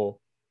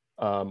example,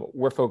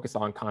 we're focused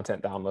on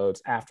content downloads.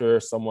 After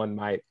someone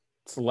might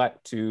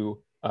select to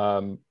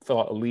fill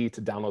out a lead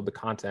to download the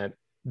content,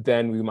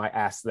 then we might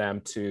ask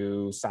them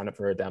to sign up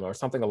for a demo or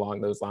something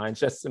along those lines,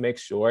 just to make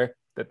sure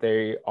that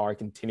they are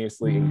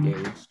continuously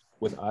engaged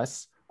with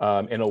us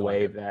in a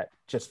way that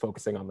just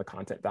focusing on the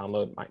content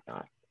download might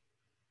not.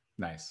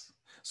 Nice.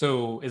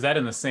 So is that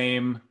in the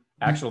same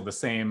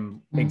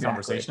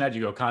conversation ad?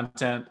 You go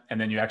content and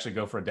then you actually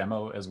go for a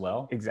demo as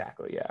well?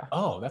 Exactly, yeah.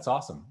 Oh, that's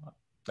awesome.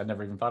 I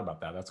never even thought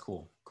about that. That's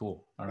cool.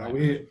 All right.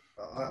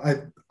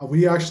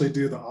 We actually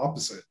do the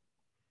opposite.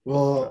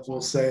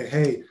 We'll say,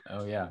 hey,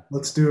 oh yeah,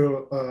 let's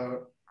do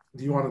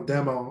do you want a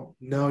demo?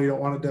 No, you don't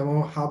want a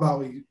demo. How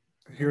about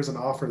here's an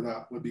offer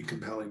that would be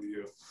compelling to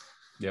you.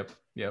 Yep.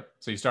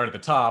 So you start at the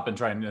top and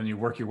then you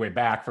work your way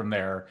back from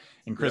there.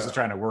 And Chris is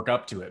trying to work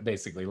up to it,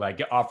 basically,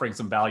 like offering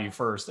some value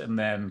first and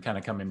then kind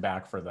of coming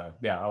back for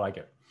I like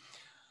it.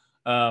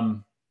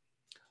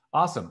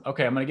 Awesome.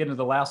 Okay, I'm going to get into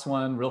the last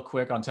one real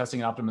quick on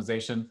testing and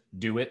optimization.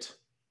 Do it.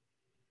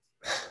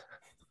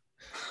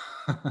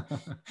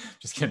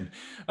 Just kidding.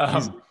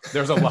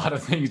 There's a lot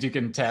of things you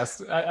can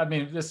test. I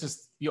mean,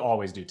 you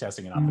always do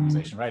testing and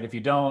optimization, right? If you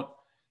don't,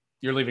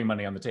 you're leaving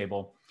money on the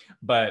table.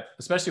 But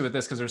especially with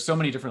this, because there's so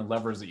many different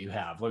levers that you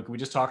have. Look, we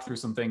just talked through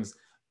some things.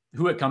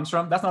 Who it comes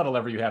from, that's not a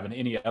lever you have in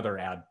any other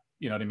ad,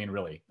 you know what I mean,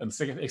 really,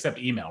 except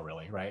email,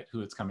 really, right?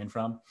 Who it's coming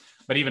from.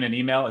 But even in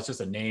email, it's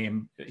just a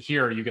name.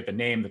 Here you get the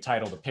name, the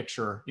title, the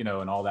picture,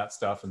 and all that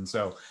stuff. And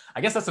so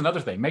I guess that's another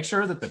thing. Make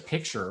sure that the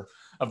picture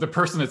of the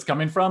person it's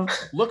coming from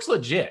looks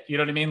legit. You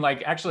know what I mean?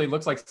 Like actually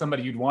looks like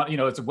somebody you'd want,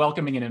 it's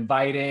welcoming and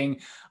inviting.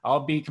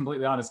 I'll be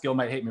completely honest, Gil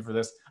might hate me for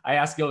this. I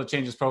asked Gil to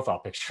change his profile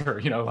picture,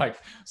 like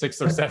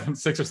 6 or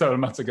 7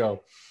 months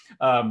ago.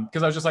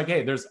 Because I was just like,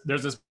 hey, there's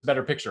this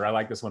better picture. I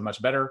like this one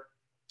much better.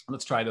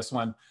 Let's try this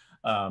one.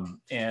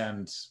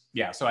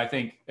 So I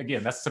think,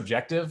 again, that's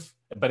subjective,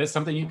 but it's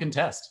something you can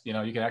test. You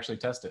can actually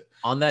test it.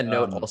 On that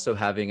note, also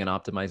having an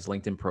optimized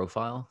LinkedIn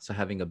profile. So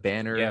having a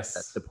banner that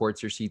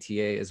supports your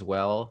CTA as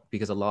well,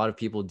 because a lot of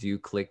people do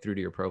click through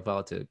to your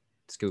profile to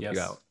scoop you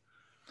out.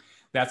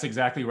 That's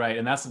exactly right.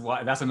 And that's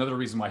another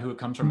reason why who it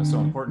comes from is so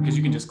important, because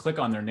you can just click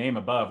on their name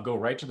above, go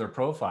right to their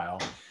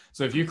profile.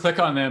 So if you click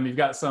on them, you've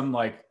got some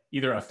like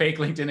either a fake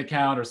LinkedIn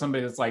account or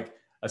somebody that's like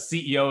a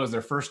CEO is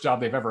their first job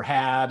they've ever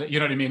had. You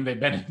know what I mean? They've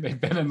been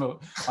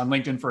on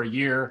LinkedIn for a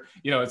year.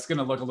 It's going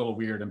to look a little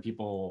weird, and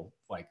people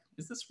like,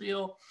 is this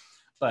real?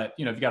 But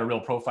if you got a real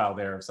profile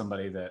there of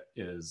somebody that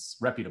is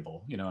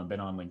reputable, and been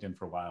on LinkedIn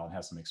for a while and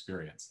has some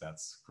experience,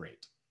 that's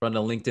great. Run a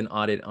LinkedIn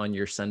audit on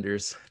your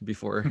senders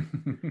before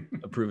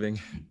approving.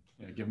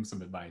 Yeah, give them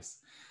some advice.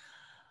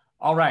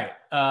 All right.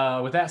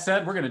 With that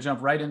said, we're going to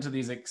jump right into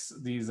these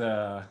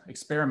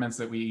experiments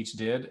that we each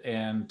did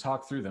and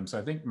talk through them. So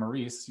I think,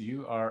 Maurice,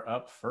 you are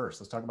up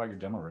first. Let's talk about your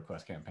demo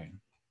request campaign.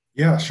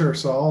 Yeah, sure.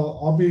 So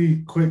I'll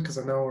be quick because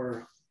I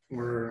know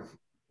we're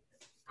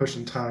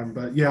pushing time.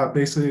 But yeah,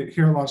 basically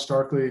here at Launch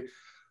Darkly,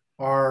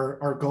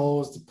 our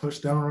goal is to push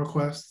demo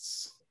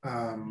requests.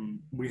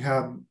 We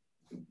have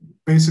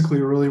basically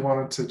really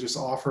wanted to just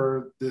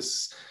offer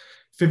this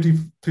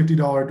 $50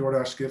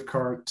 DoorDash gift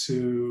card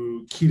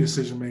to key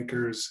decision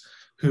makers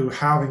who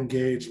have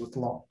engaged with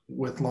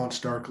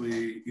Launch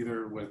Darkly,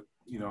 either with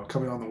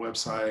coming on the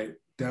website,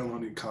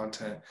 downloading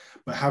content,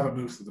 but haven't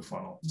moved through the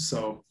funnel.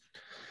 So,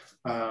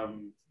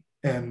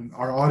 and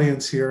our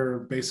audience here,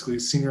 basically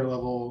senior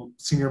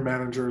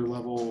manager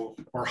level,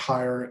 or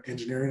higher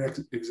engineering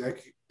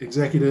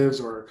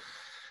executives, or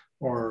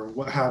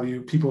what have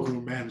you, people who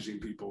are managing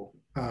people.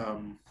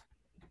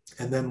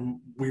 And then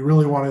we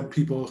really wanted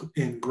people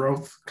in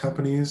growth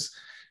companies.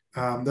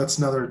 That's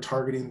another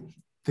targeting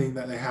thing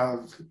that they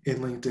have in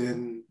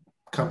LinkedIn,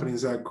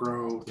 companies that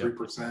grow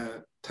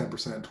 3%,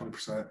 10%,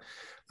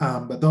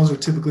 20%. But those are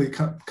typically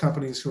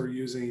companies who are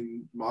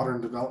using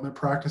modern development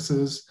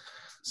practices.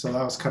 So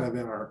that was kind of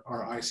in our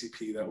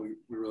ICP that we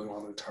really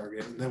wanted to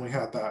target. And then we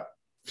had that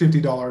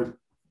 $50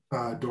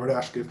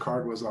 DoorDash gift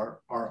card was our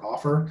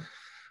offer.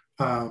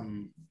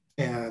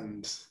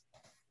 And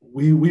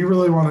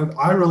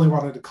I really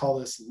wanted to call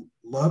this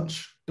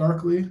Lunch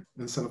Darkly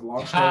instead of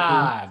Launch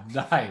Darkly.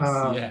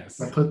 Nice.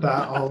 Yes. I put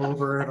that all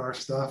over in our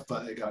stuff,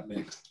 but it got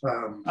nixed.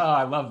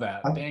 I love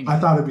that. I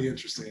thought it'd be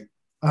interesting.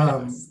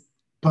 Yes.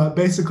 But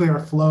basically our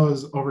flow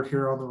is over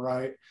here on the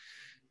right.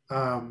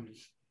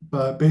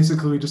 But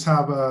basically we just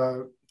have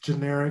a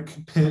generic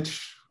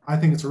pitch. I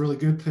think it's a really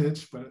good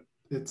pitch, but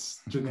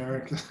it's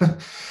generic.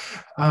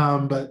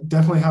 But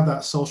definitely have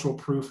that social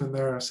proof in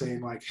there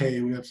saying like,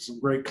 hey, we have some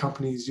great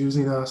companies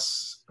using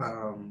us.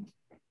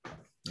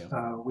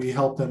 We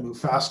help them move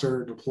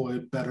faster, deploy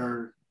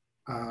better.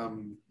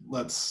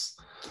 Let's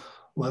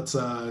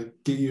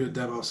get you a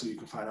demo so you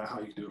can find out how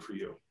you can do it for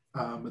you.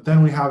 But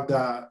then we have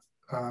that,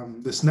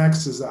 this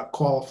next is that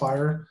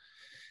qualifier.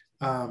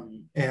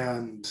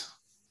 And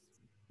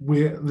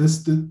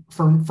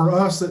for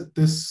us, that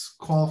this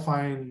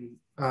qualifying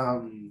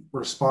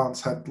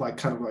response had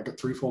kind of a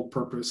threefold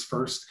purpose.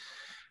 First,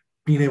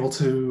 being able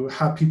to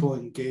have people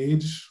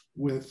engage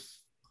with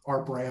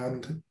our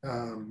brand,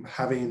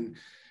 having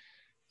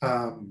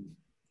an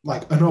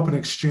open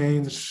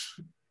exchange,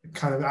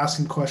 kind of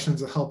asking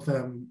questions that help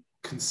them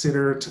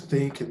consider, to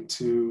think, and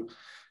to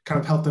kind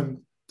of help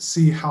them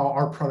see how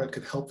our product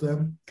could help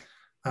them,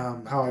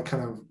 how I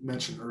kind of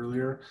mentioned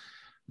earlier.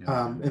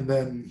 And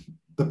then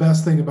the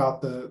best thing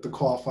about the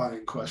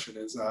qualifying question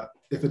is that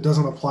if it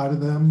doesn't apply to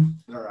them,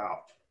 they're out.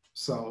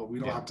 So we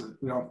don't have to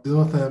deal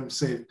with them,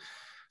 save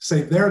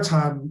their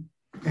time,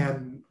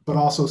 but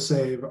also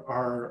save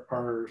our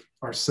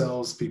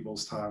sales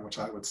people's time, which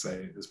I would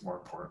say is more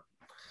important.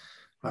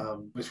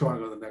 If you want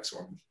to go to the next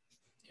one.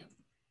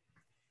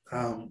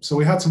 So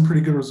we had some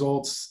pretty good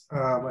results.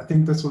 I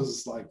think this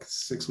was like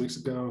 6 weeks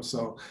ago.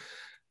 So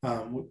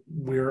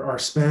our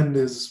spend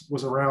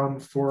was around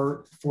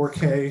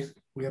 4K.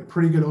 We had a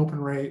pretty good open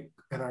rate,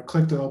 and our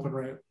click to open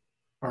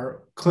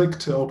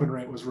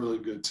rate was really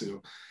good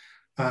too.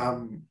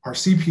 Our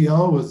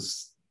CPL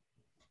was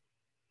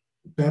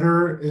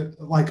better,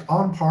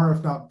 on par,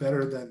 if not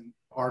better than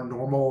our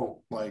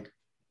normal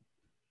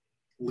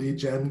lead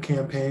gen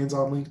campaigns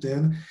on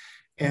LinkedIn.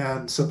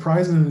 And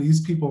surprisingly,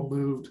 these people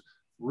moved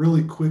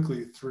really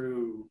quickly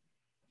through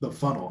the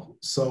funnel.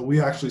 So we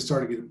actually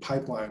started getting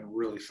pipeline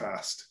really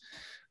fast.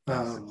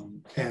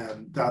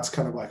 And that's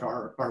kind of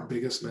our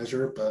biggest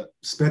measure, but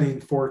spending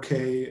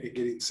 4K and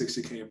getting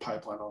 60K in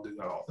pipeline, I'll do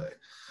that all day.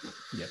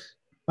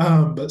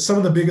 But some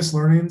of the biggest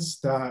learnings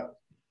that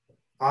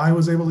I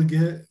was able to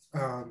get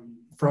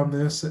from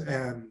this,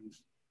 and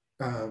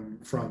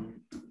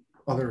from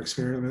other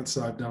experiments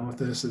that I've done with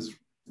this, is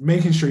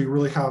making sure you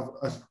really have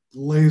a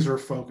laser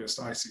focused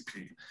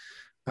ICP.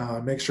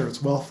 Make sure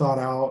it's well thought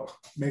out,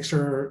 make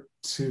sure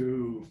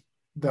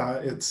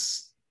that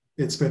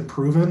it's been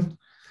proven.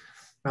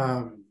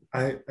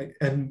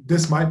 And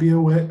this might be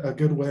a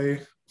good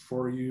way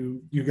for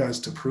you guys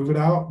to prove it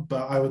out,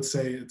 but I would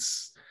say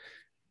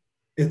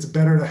it's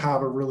better to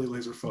have a really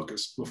laser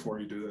focus before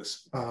you do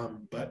this.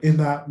 But in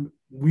that,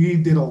 we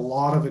did a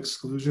lot of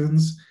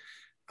exclusions.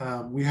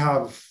 We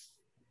have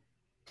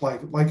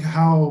like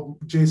how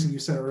Jason, you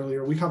said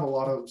earlier, we have a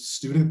lot of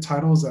student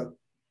titles that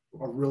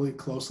are really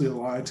closely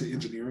aligned to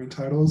engineering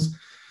titles.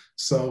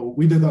 So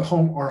we did our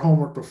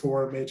homework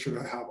before and made sure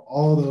to have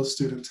all those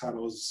student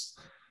titles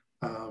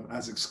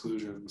as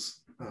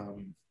exclusions.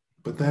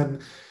 But then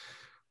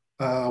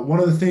one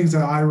of the things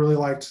that I really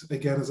liked,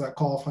 again, is that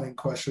qualifying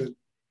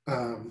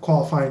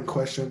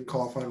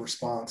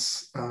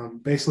response.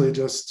 Basically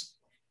just,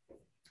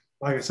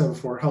 like I said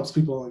before, helps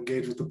people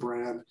engage with the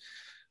brand.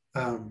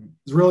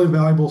 It's really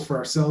valuable for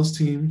our sales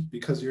team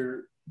because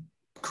you're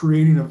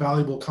creating a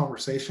valuable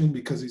conversation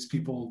because these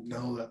people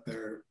know that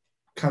they're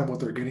kind of what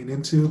they're getting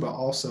into, but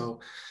also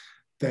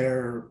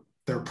they're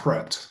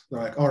prepped.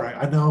 They're like, all right,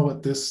 I know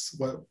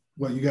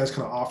what you guys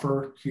can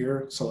offer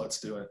here, so let's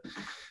do it.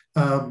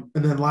 And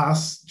then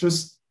last,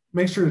 just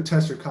make sure to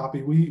test your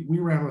copy. We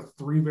ran with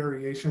 3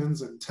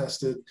 variations and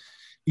tested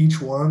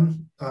each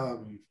one.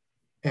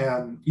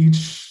 And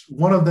each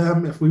one of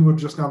them, if we would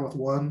have just gone with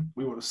one,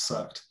 we would have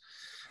sucked.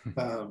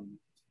 And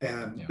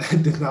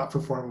it did not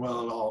perform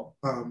well at all.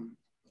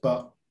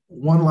 But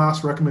one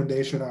last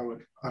recommendation I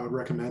would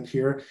recommend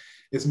here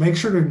is make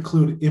sure to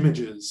include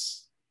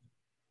images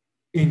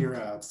in your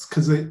ads,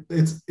 because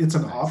it's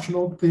an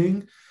optional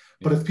thing.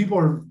 But if people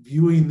are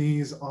viewing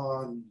these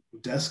on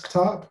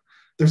desktop,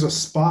 there's a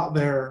spot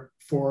there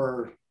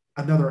for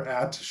another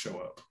ad to show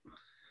up.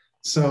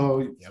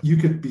 So you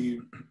could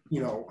be,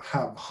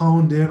 have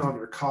honed in on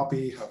your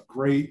copy, have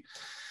great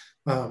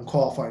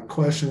qualifying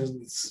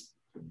questions,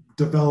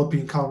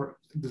 developing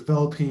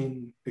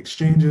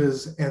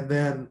exchanges, and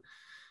then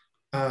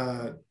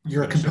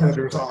your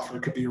competitor's offer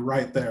could be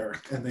right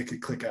there, and they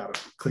could click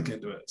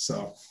into it.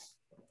 So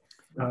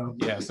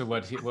so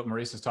what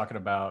Maurice is talking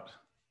about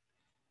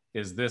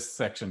is this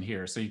section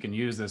here. So you can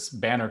use this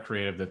banner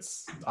creative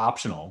that's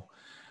optional.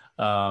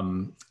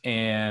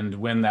 And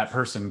when that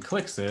person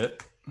clicks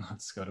it,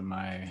 let's go to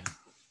my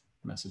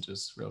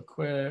messages real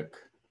quick.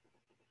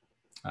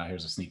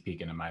 Here's a sneak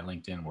peek into my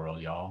LinkedIn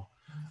world, y'all.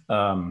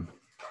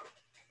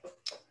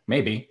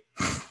 Maybe.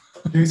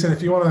 Jason,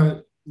 if you want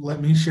to let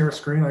me share a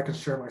screen, I can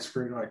share my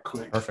screen right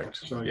quick.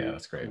 Perfect. Yeah,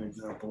 that's great. An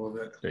example of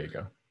it. There you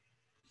go.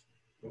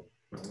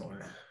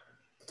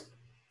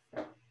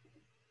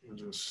 I'll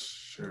just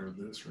share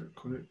this real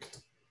quick.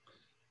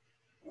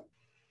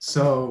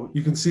 So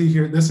you can see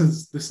here, this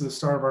is the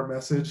start of our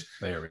message.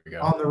 There we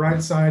go. On the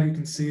right side, you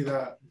can see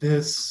that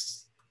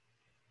this,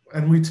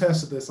 and we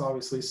tested this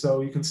obviously,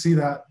 so you can see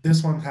that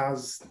this one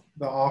has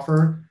the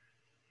offer,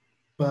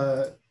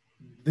 but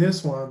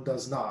this one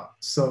does not.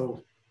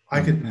 So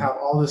I could have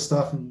all this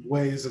stuff, and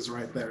Waze is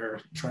right there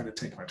trying to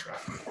take my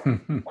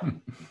traffic.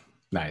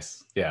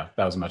 Nice. Yeah,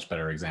 that was a much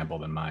better example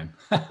than mine.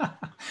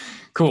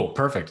 Cool.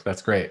 Perfect.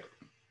 That's great.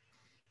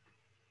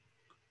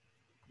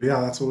 Yeah,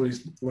 that's what we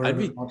learned. I'd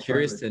be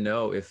curious to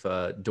know if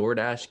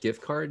DoorDash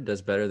gift card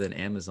does better than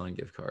Amazon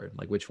gift card.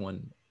 Like which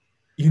one?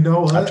 You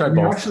know what? I've tried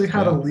we both. Actually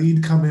had a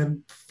lead come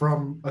in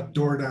from a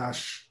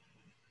DoorDash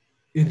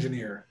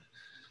engineer.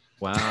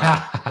 Wow.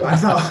 I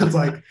thought it's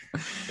like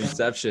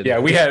Inception. Yeah,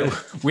 we had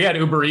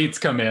Uber Eats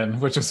come in,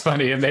 which was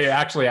funny, and they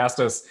actually asked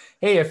us,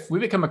 "Hey, if we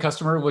become a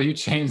customer, will you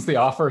change the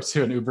offer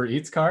to an Uber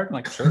Eats card?" I'm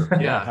like, sure.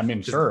 Yeah, I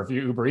mean, sure. If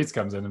Uber Eats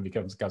comes in and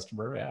becomes a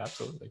customer, yeah,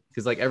 absolutely.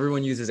 Because like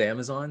everyone uses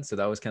Amazon, so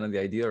that was kind of the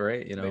idea,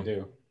 right? They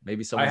do.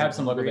 Maybe I have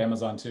some luck with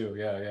Amazon too.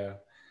 Yeah.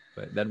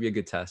 But that'd be a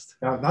good test.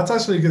 Yeah, that's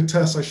actually a good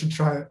test. I should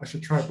try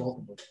both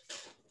of them.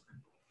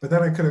 But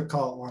then I couldn't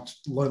call it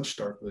lunch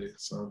darkly.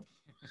 So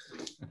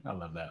I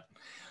love that.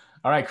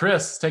 All right,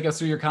 Chris, take us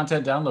through your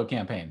content download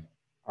campaign.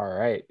 All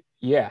right.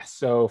 Yeah.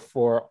 So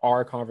for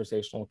our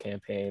conversational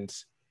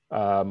campaigns,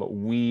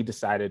 we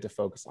decided to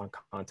focus on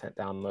content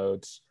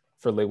downloads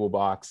for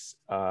Labelbox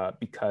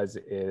because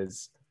it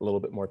is a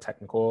little bit more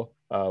technical.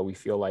 We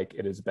feel like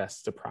it is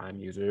best to prime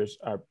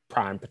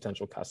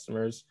potential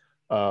customers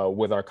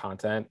with our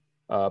content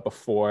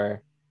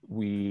before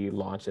we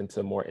launch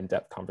into more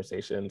in-depth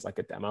conversations like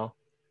a demo.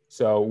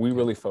 So we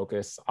really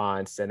focus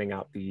on sending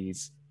out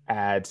these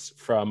ads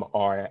from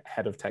our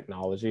head of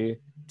technology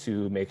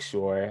to make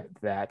sure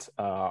that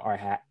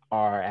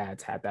our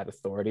ads had that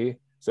authority,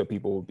 so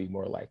people would be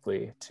more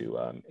likely to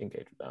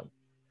engage with them.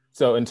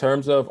 So in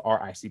terms of our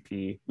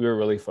ICP, we were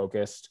really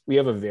focused. We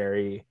have a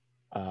very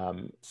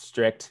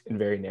strict and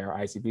very narrow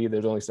ICP.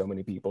 There's only so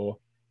many people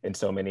and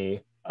so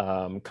many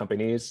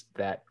companies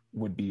that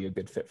would be a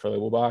good fit for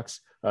Labelbox.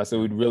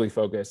 So we'd really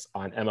focus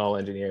on ML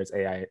engineers,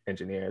 AI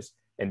engineers,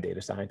 and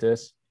data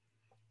scientists.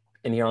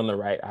 And here on the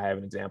right, I have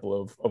an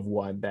example of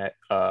one that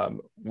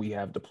we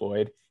have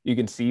deployed. You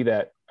can see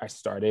that I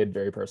started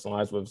very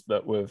personalized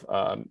with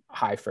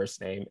high first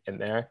name in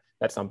there.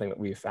 That's something that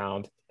we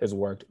found has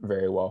worked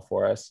very well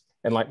for us.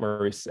 And like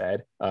Maurice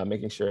said,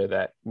 making sure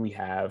that we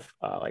have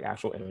like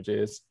actual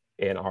images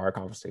in our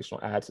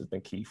conversational ads has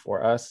been key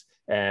for us,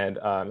 and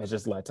has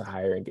just led to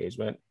higher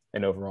engagement,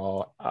 and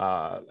overall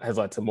has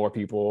led to more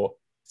people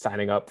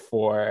signing up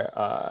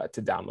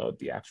to download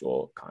the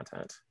actual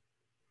content.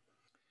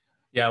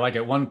 Yeah, I like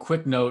it. One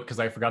quick note, because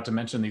I forgot to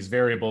mention these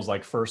variables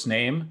like first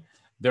name.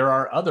 There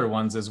are other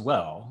ones as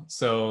well.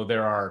 So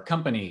there are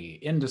company,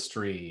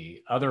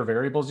 industry, other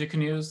variables you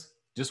can use.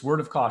 Just word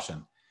of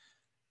caution.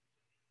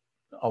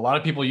 A lot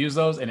of people use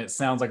those and it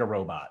sounds like a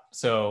robot.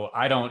 So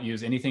I don't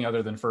use anything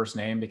other than first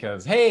name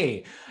because,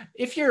 hey,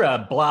 if you're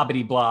a blah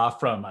bitty blah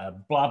from a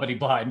blah bitty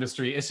blah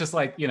industry, it's just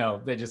like,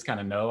 they just kind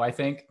of know, I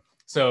think.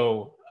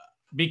 So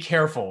be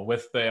careful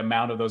with the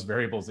amount of those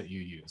variables that you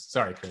use.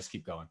 Sorry, Chris,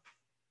 keep going.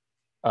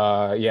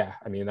 Yeah,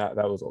 I mean, that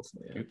was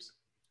ultimately it. Oops.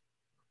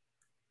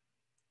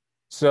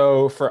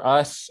 So for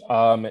us,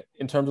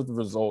 in terms of the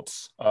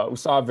results, we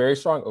saw very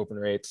strong open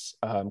rates.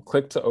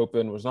 Click to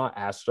open was not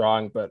as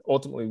strong, but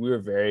ultimately we were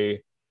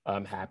very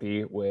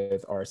happy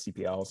with our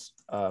CPLs.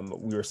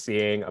 We were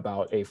seeing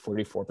about a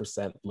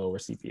 44% lower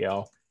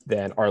CPL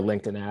than our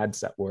LinkedIn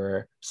ads that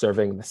were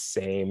serving the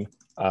same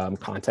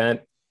content.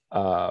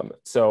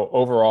 So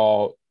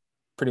overall,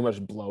 pretty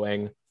much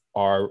blowing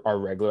our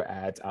regular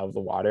ads out of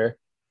the water.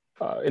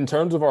 In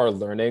terms of our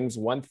learnings,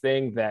 one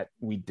thing that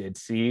we did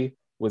see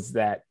was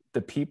that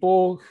the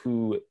people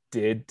who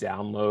did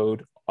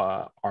download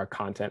our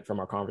content from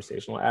our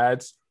conversational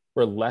ads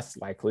were less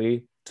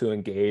likely to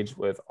engage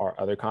with our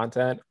other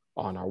content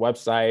on our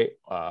website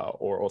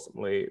or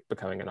ultimately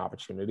becoming an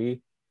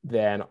opportunity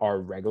than our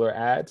regular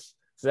ads.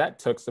 So that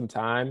took some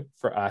time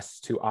for us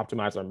to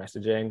optimize our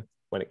messaging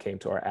when it came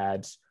to our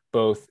ads,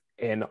 both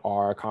in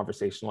our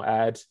conversational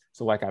ads.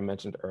 So like I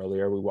mentioned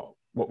earlier,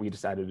 what we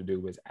decided to do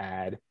was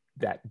add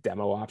that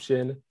demo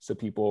option so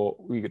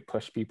we could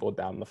push people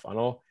down the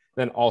funnel.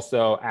 Then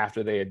also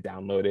after they had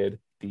downloaded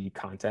the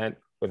content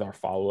with our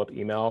follow-up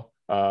email,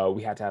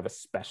 we had to have a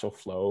special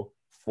flow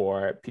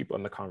for people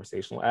in the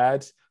conversational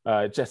ads,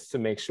 just to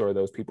make sure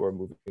those people were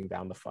moving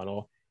down the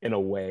funnel in a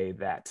way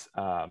that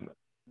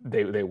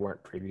they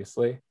weren't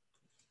previously.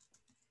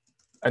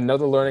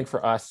 Another learning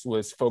for us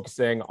was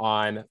focusing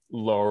on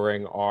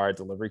lowering our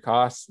delivery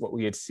costs. What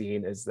we had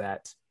seen is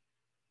that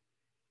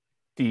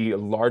the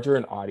larger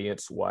an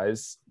audience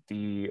was,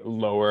 the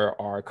lower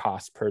our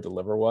cost per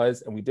deliver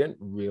was. And we didn't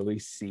really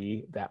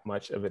see that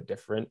much of a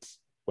difference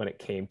when it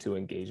came to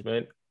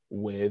engagement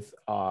with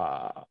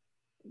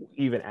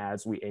even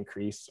as we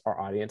increase our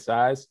audience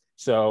size.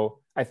 So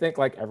I think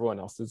like everyone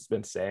else has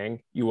been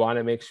saying, you want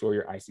to make sure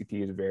your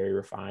ICP is very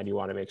refined. You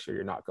want to make sure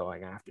you're not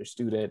going after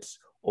students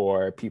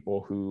or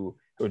people who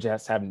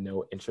just have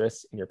no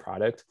interest in your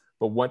product.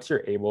 But once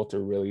you're able to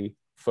really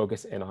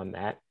focus in on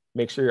that,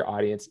 make sure your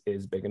audience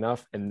is big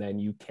enough, and then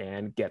you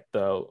can get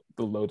the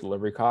low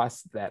delivery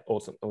costs that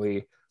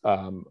ultimately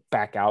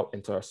back out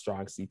into our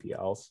strong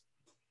CPLs.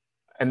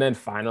 And then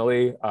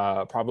finally,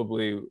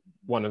 probably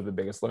one of the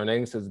biggest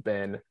learnings has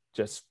been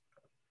just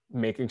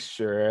making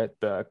sure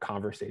the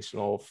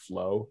conversational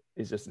flow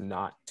is just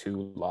not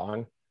too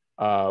long.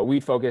 We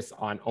focused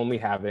on only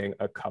having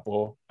a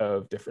couple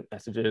of different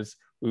messages.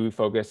 We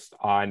focused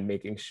on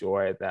making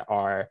sure that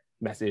our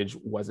message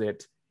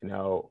wasn't,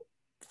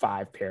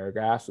 5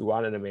 paragraphs. We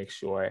wanted to make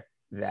sure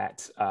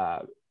that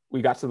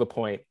we got to the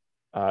point,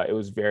 it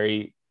was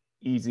very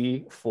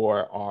easy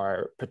for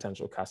our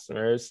potential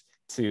customers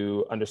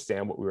to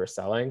understand what we were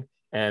selling.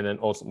 And then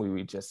ultimately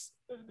we just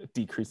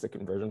decreased the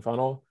conversion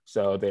funnel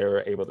so they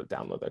were able to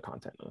download their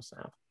content on a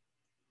snap.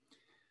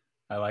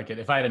 I like it.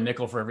 If I had a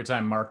nickel for every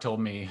time Mark told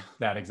me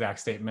that exact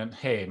statement,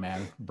 hey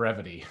man,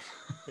 brevity,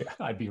 yeah,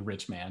 I'd be a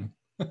rich man.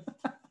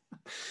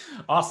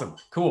 Awesome.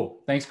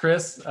 Cool. Thanks,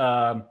 Chris.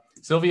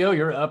 Silvio,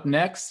 you're up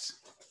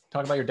next.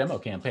 Talk about your demo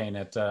campaign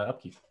at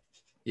Upkeep.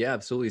 Yeah,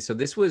 absolutely. So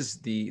this was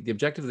the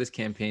objective of this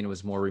campaign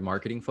was more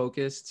remarketing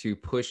focused to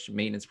push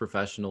maintenance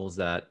professionals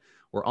that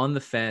were on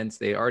the fence.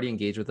 They already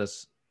engaged with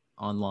us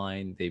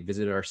online. They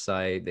visited our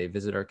site, they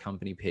visit our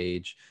company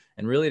page,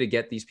 and really to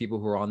get these people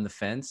who are on the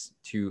fence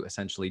to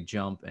essentially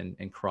jump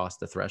and cross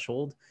the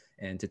threshold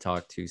and to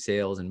talk to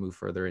sales and move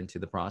further into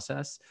the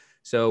process.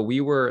 So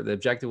the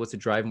objective was to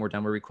drive more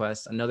demo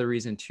requests. Another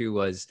reason too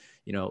was,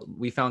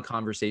 we found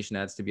conversation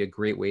ads to be a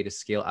great way to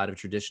scale out of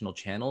traditional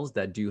channels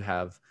that do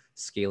have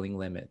scaling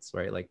limits,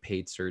 right? Like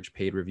paid search,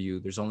 paid review.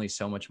 There's only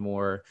so much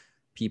more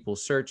people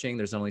searching.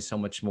 There's only so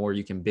much more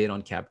you can bid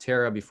on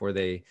Capterra before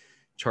they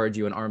charge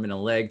you an arm and a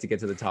leg to get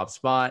to the top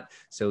spot.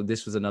 So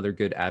this was another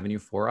good avenue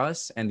for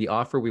us. And the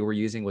offer we were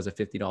using was a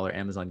 $50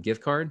 Amazon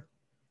gift card.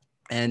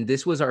 And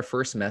this was our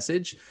first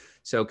message.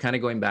 So kind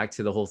of going back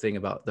to the whole thing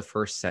about the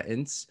first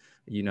sentence,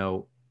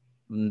 the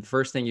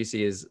first thing you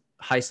see is,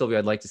 hi, Sylvia,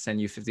 I'd like to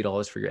send you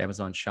 $50 for your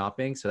Amazon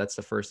shopping. So that's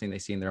the first thing they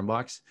see in their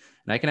inbox.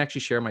 And I can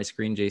actually share my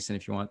screen, Jason,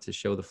 if you want to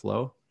show the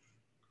flow.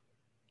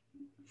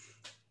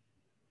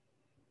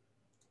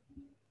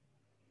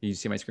 You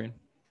see my screen?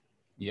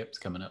 Yep, it's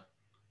coming up.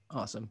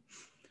 Awesome.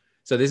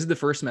 So this is the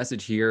first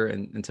message here.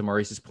 And to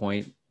Maurice's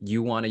point,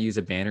 you want to use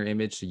a banner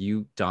image so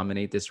you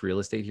dominate this real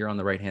estate here on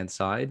the right-hand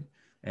side,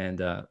 and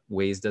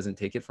Waze doesn't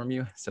take it from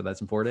you. So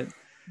that's important.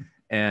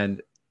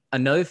 And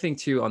another thing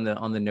too, on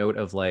the note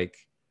of like,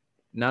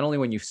 not only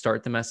when you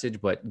start the message,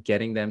 but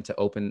getting them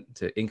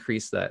to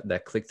increase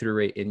that click-through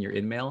rate in your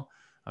in-mail,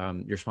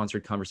 your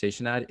sponsored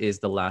conversation ad is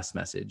the last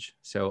message.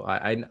 So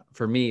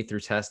for me,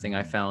 through testing,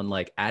 I found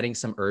like adding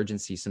some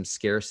urgency, some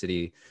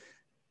scarcity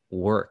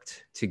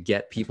worked to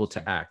get people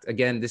to act.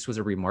 Again, this was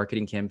a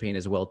remarketing campaign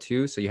as well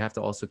too. So you have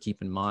to also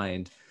keep in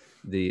mind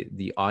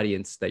the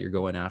audience that you're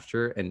going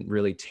after and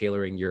really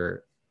tailoring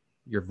your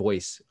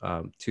voice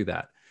to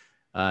that.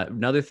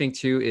 Another thing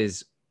too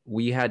is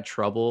we had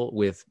trouble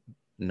with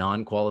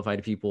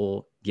non-qualified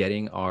people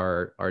getting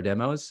our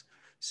demos.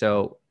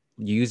 So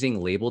using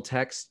label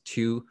text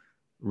to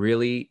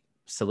really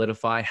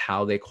solidify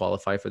how they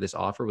qualify for this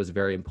offer was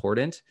very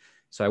important.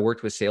 So I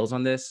worked with sales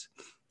on this.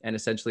 and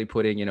essentially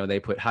putting, they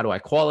put, how do I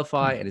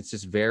qualify? And it's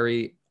just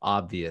very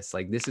obvious.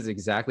 Like, this is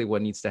exactly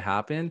what needs to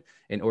happen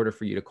in order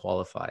for you to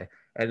qualify.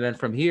 And then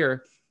from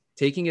here,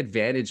 taking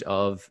advantage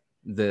of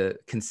the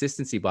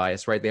consistency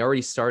bias, right? They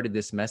already started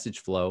this message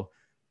flow.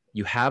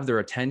 You have their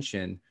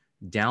attention,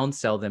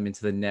 downsell them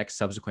into the next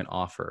subsequent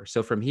offer.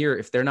 So from here,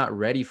 if they're not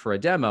ready for a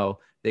demo,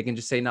 they can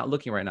just say not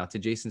looking right now. To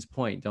Jason's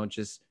point, don't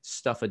just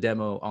stuff a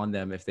demo on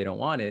them if they don't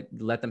want it.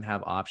 Let them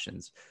have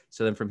options.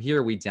 So then from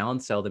here, we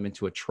downsell them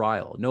into a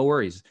trial. No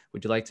worries.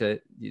 Would you like to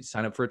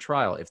sign up for a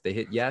trial? If they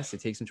hit yes,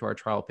 it takes them to our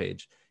trial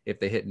page. If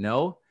they hit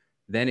no,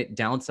 then it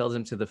downsells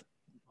them to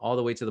all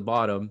the way to the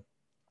bottom,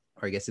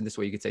 or I guess in this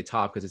way you could say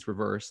top because it's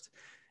reversed.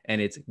 And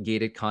it's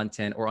gated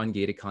content or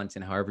ungated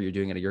content, however you're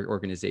doing it at your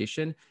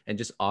organization, and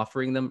just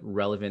offering them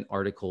relevant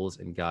articles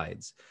and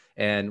guides.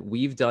 And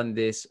we've done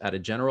this at a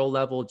general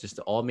level, just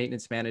to all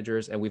maintenance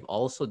managers. And we've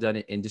also done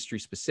it industry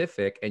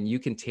specific, and you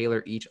can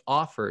tailor each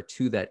offer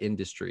to that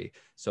industry.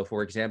 So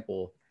for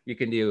example, you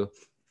can do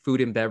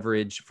food and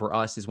beverage for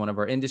us is one of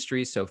our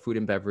industries. So food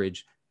and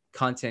beverage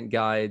content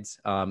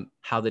guides,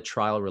 how the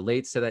trial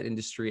relates to that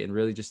industry, and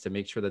really just to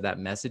make sure that that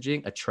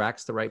messaging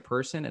attracts the right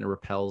person and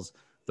repels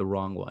the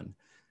wrong one.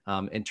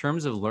 In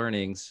terms of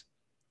learnings,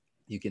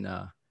 you can, you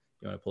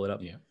want to pull it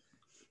up? Yeah.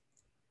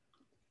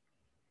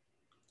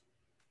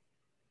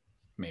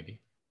 Maybe.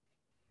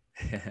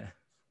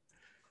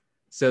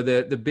 So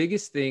the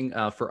biggest thing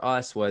for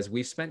us was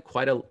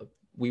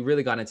we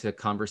really got into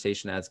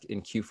conversation ads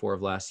in Q4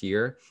 of last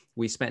year.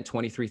 We spent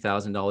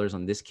 $23,000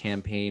 on this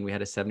campaign. We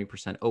had a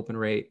 70% open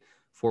rate,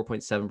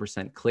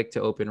 4.7% click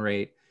to open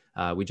rate.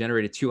 We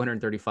generated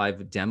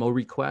 235 demo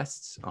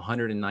requests,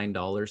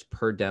 $109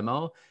 per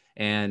demo.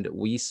 And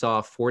we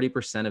saw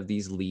 40% of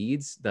these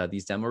leads,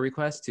 these demo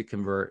requests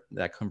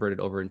converted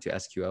over into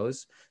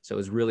SQOs. So it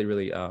was really,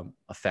 really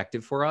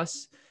effective for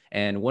us.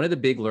 And one of the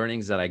big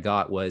learnings that I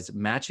got was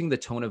matching the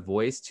tone of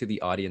voice to the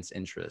audience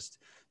interest.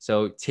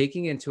 So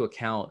taking into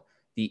account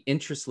the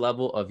interest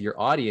level of your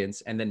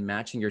audience and then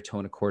matching your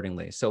tone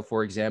accordingly. So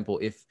for example,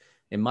 if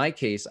in my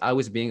case, I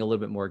was being a little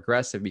bit more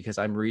aggressive because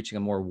I'm reaching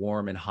a more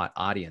warm and hot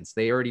audience.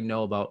 They already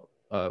know about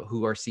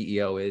who our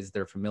CEO is.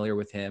 They're familiar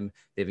with him.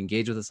 They've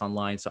engaged with us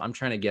online. So I'm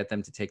trying to get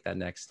them to take that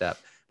next step.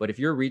 But if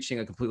you're reaching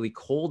a completely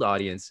cold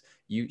audience,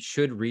 you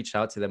should reach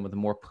out to them with a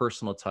more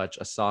personal touch,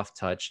 a soft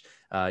touch,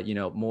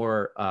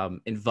 more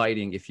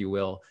inviting, if you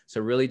will.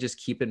 So really just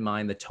keep in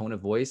mind the tone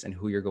of voice and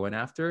who you're going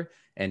after,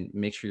 and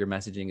make sure your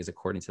messaging is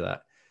according to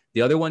that.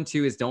 The other one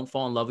too is don't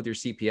fall in love with your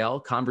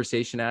CPL.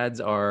 Conversation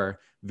ads are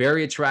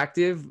very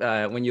attractive.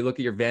 When you look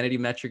at your vanity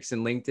metrics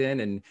in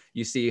LinkedIn and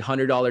you see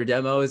 $100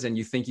 demos and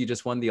you think you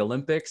just won the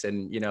Olympics,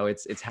 and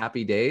it's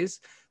happy days,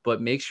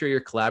 but make sure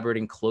you're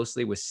collaborating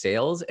closely with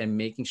sales and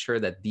making sure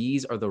that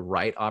these are the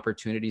right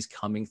opportunities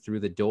coming through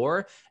the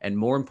door. And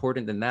more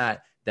important than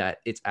that,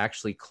 that it's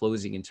actually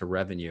closing into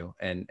revenue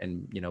and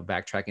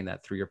backtracking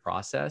that through your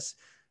process.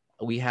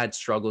 We had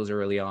struggles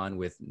early on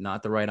with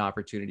not the right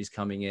opportunities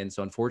coming in.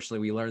 So unfortunately,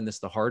 we learned this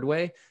the hard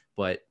way,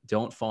 but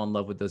don't fall in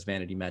love with those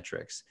vanity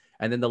metrics.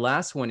 And then the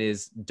last one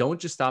is don't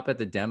just stop at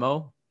the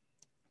demo.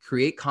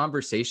 Create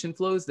conversation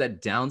flows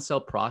that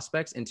downsell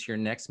prospects into your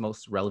next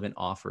most relevant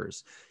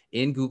offers.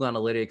 In Google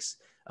Analytics,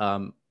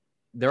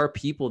 there are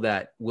people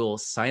that will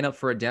sign up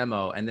for a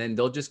demo and then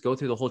they'll just go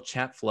through the whole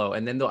chat flow,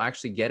 and then they'll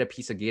actually get a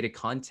piece of gated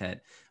content.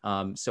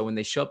 So when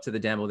they show up to the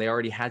demo, they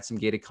already had some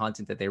gated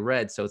content that they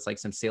read. So it's like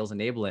some sales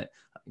enablement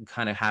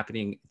kind of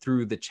happening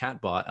through the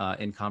chatbot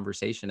in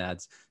conversation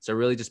ads. So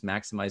really just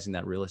maximizing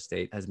that real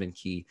estate has been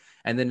key.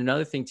 And then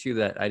another thing too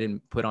that I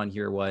didn't put on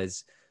here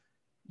was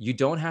you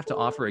don't have to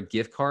offer a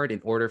gift card in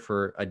order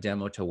for a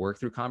demo to work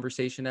through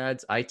conversation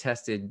ads. I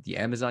tested the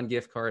Amazon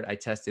gift card. I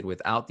tested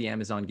without the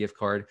Amazon gift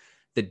card.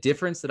 The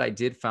difference that I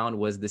did found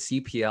was the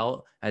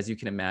CPL, as you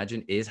can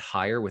imagine, is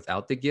higher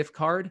without the gift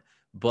card,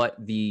 but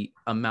the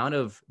amount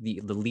of the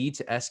lead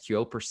to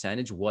SQO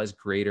percentage was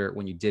greater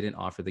when you didn't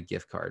offer the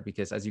gift card,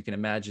 because as you can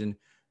imagine,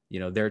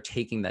 they're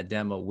taking that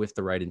demo with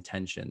the right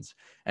intentions.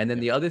 And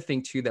then the other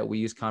thing too that we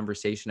use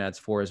conversation ads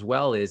for as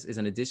well is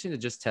in addition to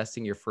just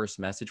testing your first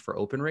message for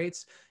open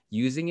rates,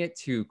 using it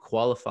to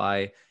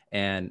qualify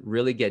and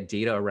really get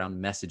data around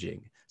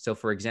messaging. So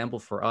for example,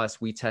 for us,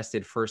 we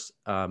tested first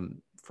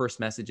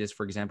messages,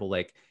 for example,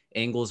 like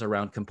angles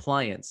around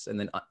compliance and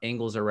then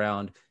angles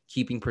around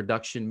keeping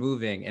production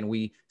moving. And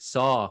we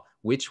saw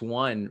which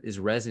one is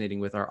resonating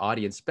with our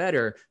audience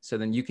better. So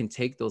then you can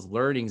take those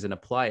learnings and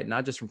apply it,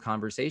 not just from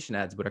conversation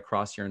ads, but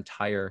across your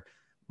entire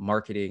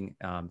marketing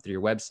through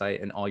your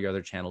website and all your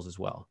other channels as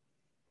well.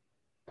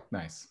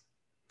 Nice.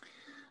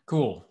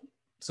 Cool.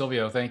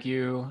 Silvio, thank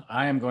you.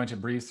 I am going to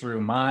breeze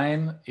through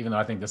mine, even though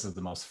I think this is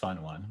the most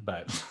fun one.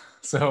 But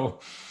so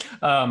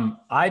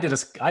I did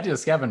a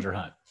scavenger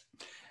hunt.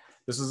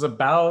 This was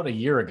about a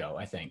year ago,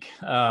 I think.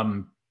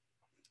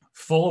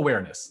 Full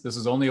awareness. This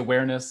was only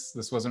awareness.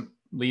 This wasn't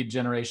lead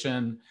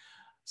generation.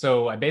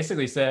 So I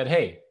basically said,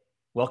 hey,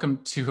 welcome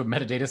to a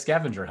metadata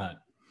scavenger hunt.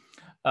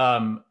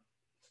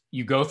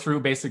 You go through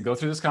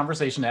this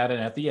conversation ad,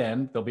 and at the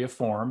end, there'll be a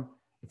form.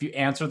 If you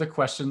answer the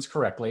questions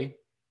correctly,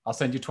 I'll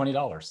send you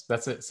 $20.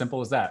 That's it.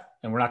 Simple as that.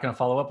 And we're not going to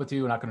follow up with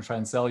you. We're not going to try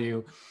and sell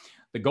you.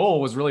 The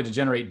goal was really to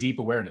generate deep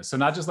awareness. So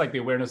not just like the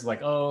awareness of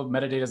like, oh,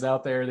 metadata's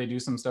out there. They do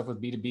some stuff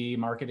with B2B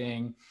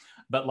marketing,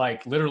 but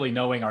like literally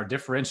knowing our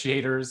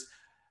differentiators.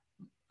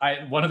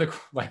 One of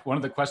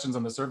the questions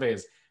on the survey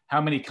is,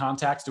 how many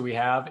contacts do we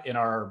have in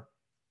our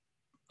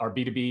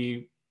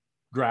B2B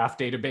graph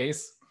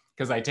database?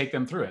 Because I take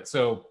them through it.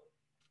 So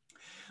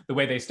the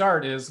way they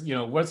start is,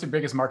 what's the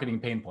biggest marketing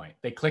pain point?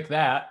 They click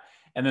that.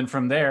 And then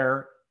from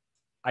there,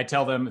 I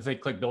tell them, if they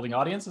click building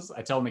audiences,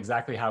 I tell them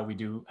exactly how we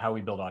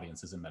build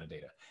audiences in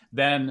metadata.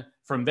 Then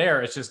from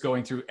there, it's just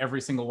going through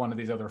every single one of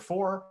these other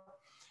 4.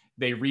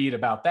 They read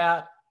about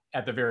that.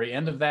 At the very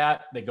end of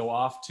that, they went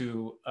off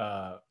to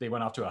a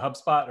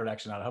HubSpot, or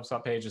actually not a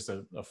HubSpot page, just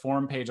a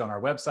forum page on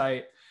our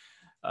website.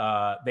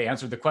 They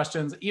answered the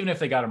questions. Even if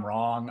they got them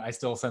wrong, I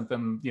still sent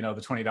them, the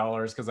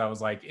 $20, because I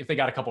was like, if they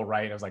got a couple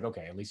right, I was like,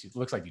 okay, at least it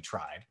looks like you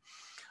tried.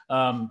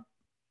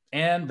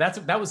 And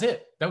that was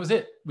it. That was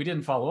it. We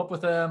didn't follow up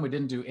with them. We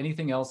didn't do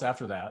anything else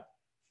after that.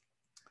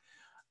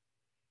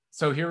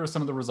 So here are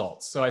some of the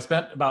results. So I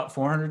spent about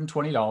 $420,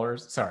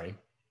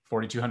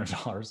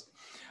 $4,200,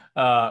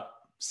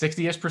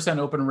 60-ish%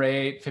 open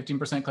rate,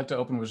 15% click to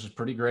open, which is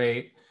pretty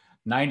great.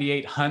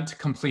 98 hunt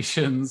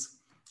completions,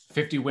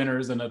 50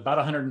 winners, and about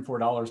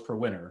 $104 per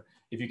winner,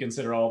 if you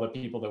consider all the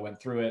people that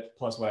went through it,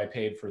 plus what I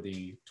paid for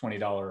the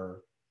 $20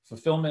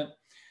 fulfillment.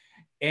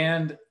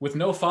 And with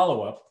no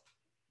follow-up,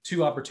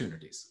 2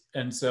 opportunities.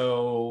 And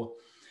so,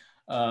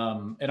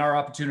 and our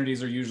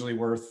opportunities are usually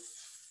worth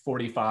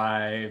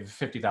 $45,000,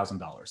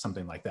 $50,000,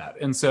 something like that.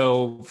 And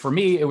so for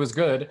me, it was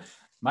good.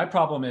 My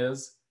problem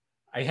is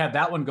I had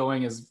that one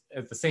going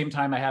at the same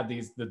time I had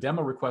the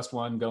demo request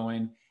one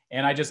going,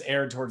 and I just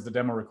aired towards the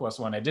demo request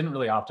one. I didn't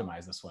really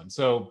optimize this one.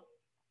 So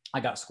I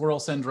got squirrel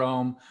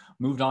syndrome,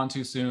 moved on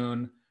too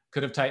soon,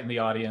 could have tightened the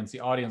audience. The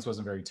audience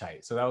wasn't very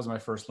tight. So that was my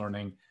first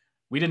learning.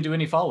 We didn't do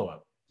any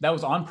follow-up. That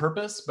was on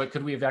purpose, but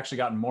could we have actually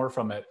gotten more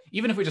from it?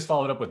 Even if we just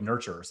followed up with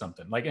nurture or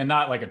something, and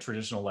not like a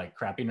traditional like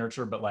crappy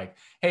nurture, but like,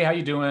 hey, how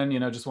you doing?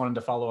 Just wanted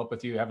to follow up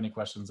with you. Have any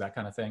questions? That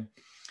kind of thing.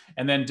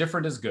 And then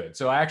different is good.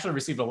 So I actually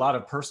received a lot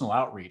of personal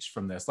outreach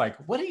from this. Like,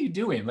 what are you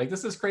doing? Like,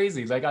 this is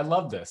crazy. Like, I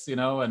love this,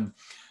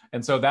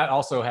 and so that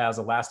also has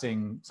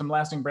some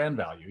lasting brand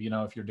value,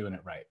 if you're doing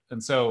it right.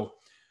 And so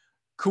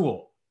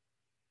cool.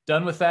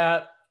 Done with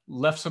that.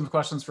 Left some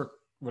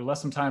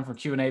time for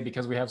Q&A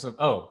because we have some,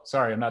 oh,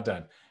 sorry, I'm not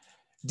done.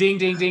 Ding,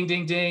 ding, ding,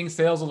 ding, ding.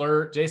 Sales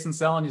alert. Jason's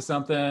selling you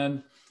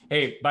something.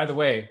 Hey, by the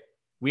way,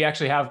 we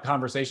actually have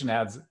conversation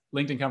ads,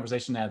 LinkedIn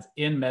conversation ads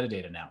in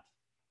metadata now.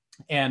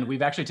 And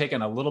we've actually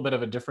taken a little bit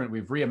of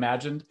we've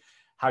reimagined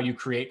how you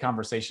create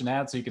conversation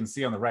ads. So you can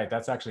see on the right,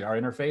 that's actually our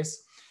interface.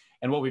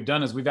 And what we've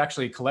done is we've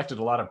actually collected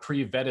a lot of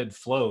pre-vetted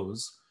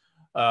flows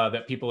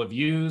that people have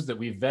used, that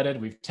we've vetted,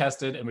 we've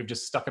tested, and we've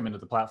just stuck them into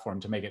the platform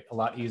to make it a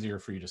lot easier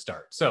for you to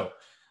start. So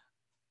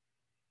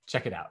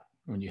check it out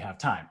when you have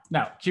time.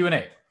 Now,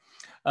 Q&A.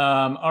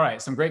 All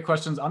right, some great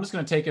questions. I'm just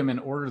going to take them in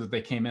order that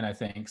they came in, I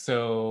think.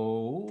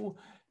 So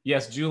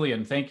yes,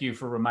 Julian, thank you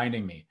for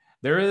reminding me.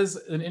 There is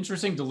an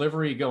interesting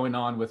delivery going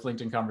on with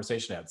LinkedIn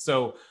conversation ads.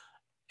 So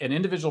an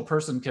individual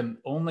person can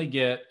only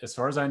get, as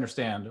far as I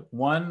understand,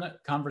 1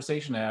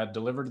 conversation ad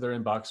delivered to their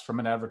inbox from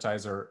an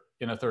advertiser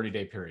in a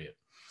 30-day period.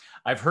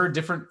 I've heard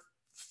different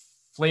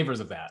flavors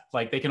of that.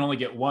 Like they can only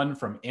get 1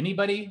 from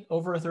anybody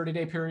over a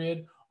 30-day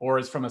period, or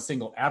it's from a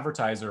single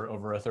advertiser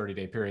over a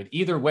 30-day period.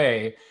 Either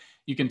way,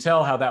 you can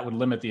tell how that would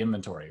limit the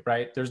inventory,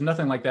 right? There's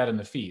nothing like that in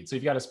the feed. So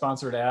if you got a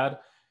sponsored ad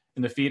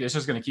in the feed, it's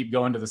just going to keep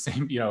going to the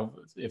same,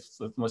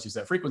 unless you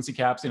set frequency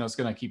caps, it's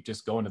going to keep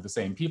just going to the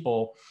same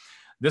people.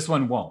 This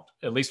one won't,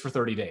 at least for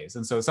 30 days.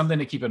 And so it's something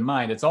to keep in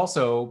mind. It's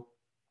also,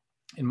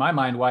 in my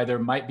mind, why there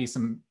might be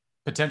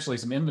potentially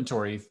some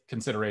inventory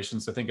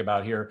considerations to think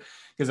about here.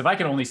 Because if I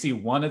can only see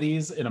 1 of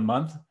these in a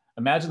month,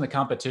 imagine the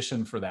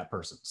competition for that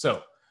person.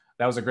 So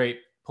that was a great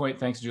point.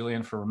 Thanks,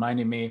 Julian, for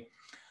reminding me.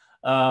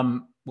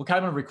 What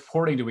kind of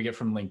reporting do we get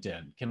from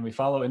LinkedIn? Can we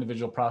follow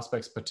individual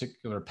prospects'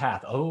 particular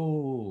path?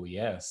 Oh,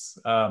 yes.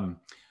 Not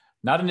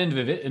an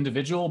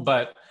individual,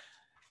 but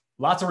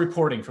lots of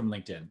reporting from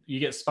LinkedIn. You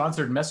get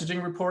sponsored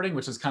messaging reporting,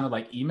 which is kind of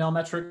like email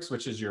metrics,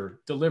 which is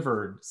your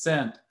delivered,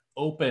 sent,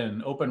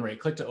 open rate,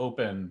 click to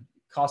open,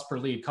 cost per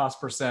lead,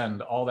 cost per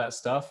send, all that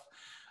stuff.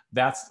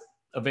 That's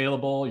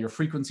available. Your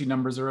frequency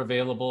numbers are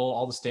available,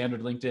 all the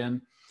standard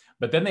LinkedIn.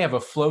 But then they have a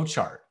flow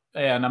chart.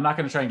 And I'm not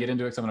going to try and get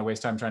into it because I'm going to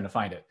waste time trying to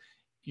find it.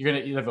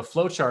 You have a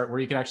flow chart where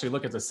you can actually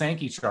look at the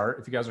Sankey chart,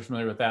 if you guys are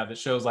familiar with that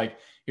shows like,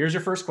 here's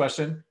your first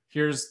question.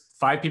 Here's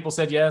 5 people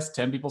said yes,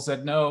 10 people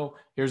said no.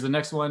 Here's the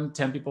next one,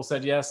 10 people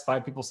said yes,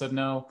 5 people said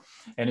no.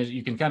 And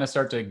you can kind of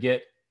start to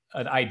get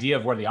an idea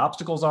of where the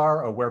obstacles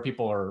are, or where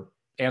people are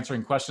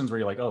answering questions where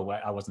you're like, oh,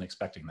 I wasn't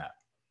expecting that.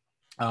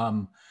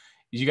 Do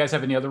you guys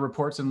have any other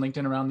reports in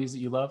LinkedIn around these that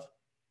you love?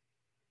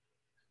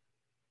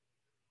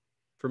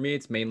 For me,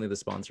 it's mainly the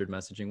sponsored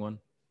messaging one.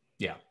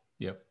 Yeah.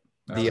 Yep.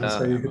 That's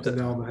how you hit the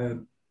nail on the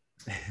head.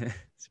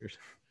 Seriously.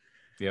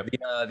 Yep.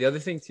 The other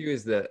thing too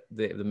is the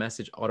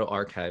message auto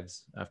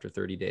archives after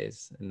 30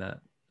 days, and that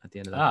at the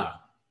end of that.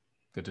 Ah,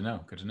 good to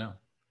know. Good to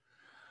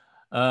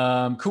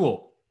know.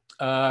 Cool.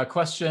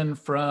 Question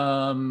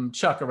from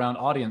Chuck around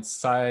audience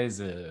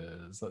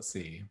sizes. Let's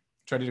see.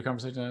 Try to do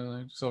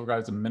conversation. So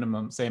regards a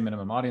minimum, same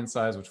minimum audience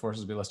size, which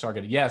forces to be less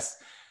targeted. Yes.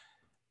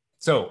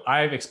 So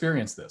I've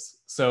experienced this.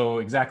 So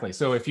exactly.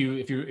 So if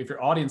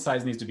your audience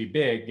size needs to be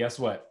big, guess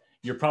what?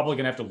 You're probably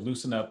going to have to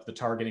loosen up the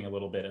targeting a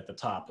little bit at the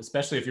top,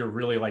 especially if you're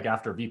really like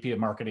after VP of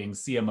marketing,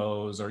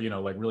 CMOs, or,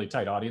 like really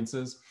tight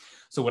audiences.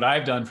 So what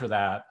I've done for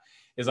that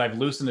is I've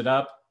loosened it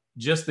up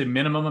just the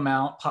minimum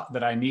amount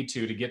that I need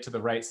to get to the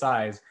right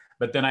size.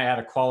 But then I add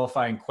a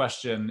qualifying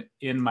question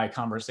in my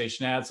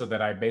conversation ad so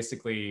that I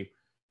basically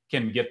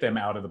can get them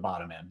out of the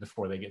bottom end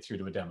before they get through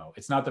to a demo.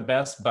 It's not the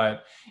best,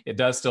 but it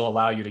does still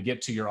allow you to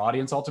get to your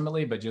audience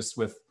ultimately, but just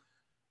with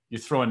you're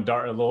throwing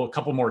a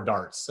couple more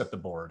darts at the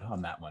board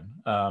on that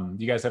one.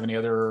 Do you guys have any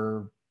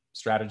other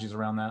strategies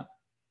around that?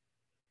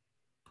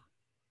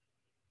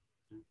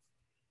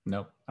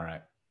 Nope. All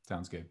right.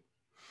 Sounds good.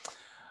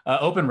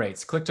 Open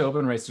rates, click to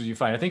open rates. Did you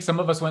find? I think some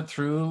of us went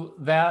through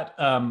that.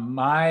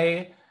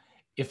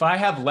 If I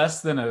have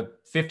less than a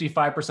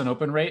 55%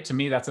 open rate, to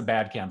me, that's a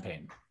bad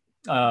campaign.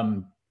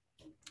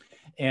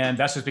 And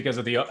that's just because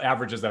of the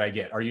averages that I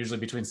get are usually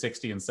between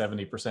 60 and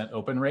 70%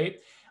 open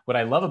rate. What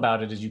I love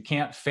about it is you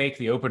can't fake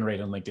the open rate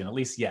on LinkedIn, at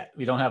least yet.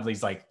 We don't have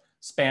these like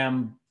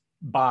spam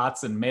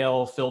bots and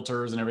mail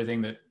filters and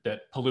everything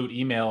that pollute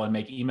email and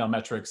make email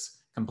metrics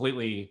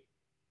completely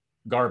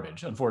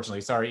garbage.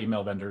 Unfortunately, sorry,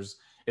 email vendors.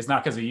 It's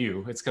not because of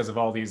you. It's because of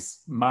all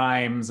these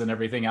mimes and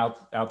everything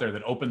out there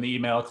that open the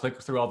email,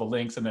 click through all the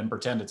links, and then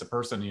pretend it's a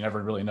person. You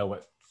never really know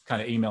what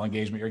kind of email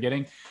engagement you're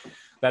getting.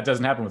 That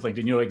doesn't happen with LinkedIn.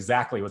 You know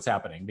exactly what's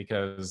happening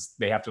because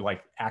they have to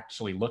like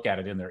actually look at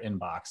it in their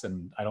inbox.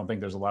 And I don't think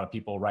there's a lot of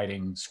people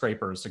writing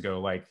scrapers to go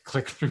like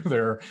click through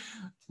their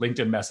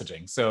LinkedIn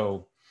messaging.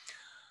 So,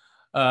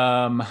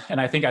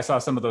 and I think I saw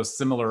some of those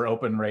similar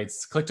open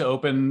rates. Click to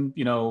open,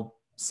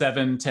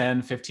 7,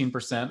 10,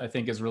 15%, I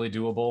think is really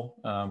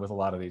doable with a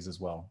lot of these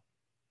as well.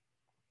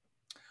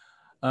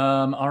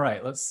 All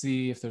right, let's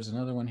see if there's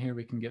another one here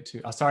we can get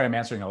to. Sorry, I'm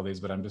answering all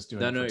these, but I'm just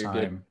doing it for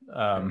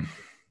time.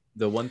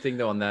 The one thing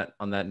though on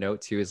that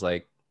note too is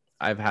like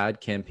I've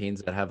had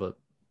campaigns that have a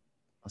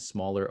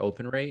smaller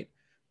open rate,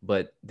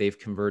 but they've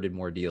converted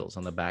more deals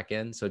on the back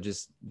end. So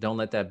just don't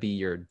let that be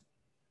your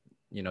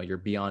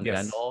beyond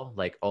end all.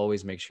 Like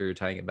always make sure you're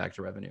tying it back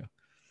to revenue.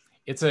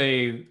 It's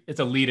a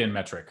lead-in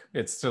metric.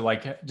 It's to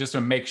like just to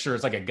make sure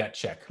it's like a gut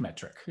check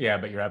metric. Yeah,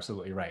 but you're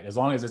absolutely right. As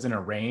long as it's in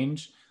a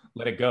range,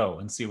 let it go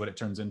and see what it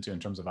turns into in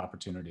terms of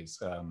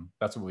opportunities.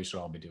 That's what we should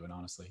all be doing,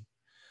 honestly.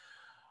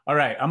 All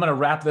right, I'm going to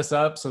wrap this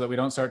up so that we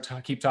don't start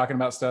keep talking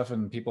about stuff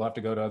and people have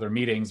to go to other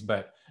meetings.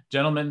 But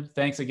gentlemen,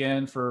 thanks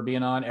again for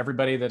being on.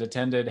 Everybody that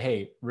attended,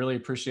 hey, really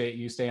appreciate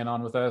you staying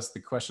on with us. The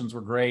questions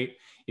were great.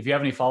 If you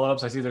have any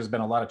follow-ups, I see there's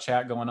been a lot of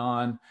chat going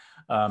on.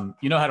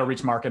 You know how to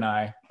reach Mark and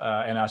I,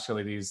 and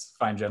actually these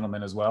fine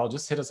gentlemen as well.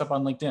 Just hit us up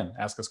on LinkedIn,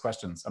 ask us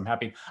questions. I'm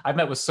happy. I've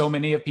met with so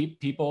many of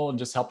people and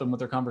just helped them with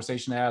their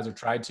conversation ads or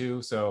tried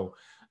to. So,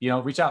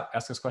 reach out,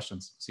 ask us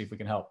questions, see if we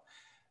can help.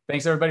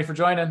 Thanks everybody for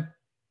joining.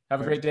 Have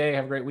a great day.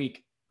 Have a great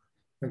week.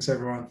 Thanks,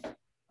 everyone. All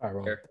right,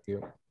 well, thank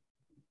you.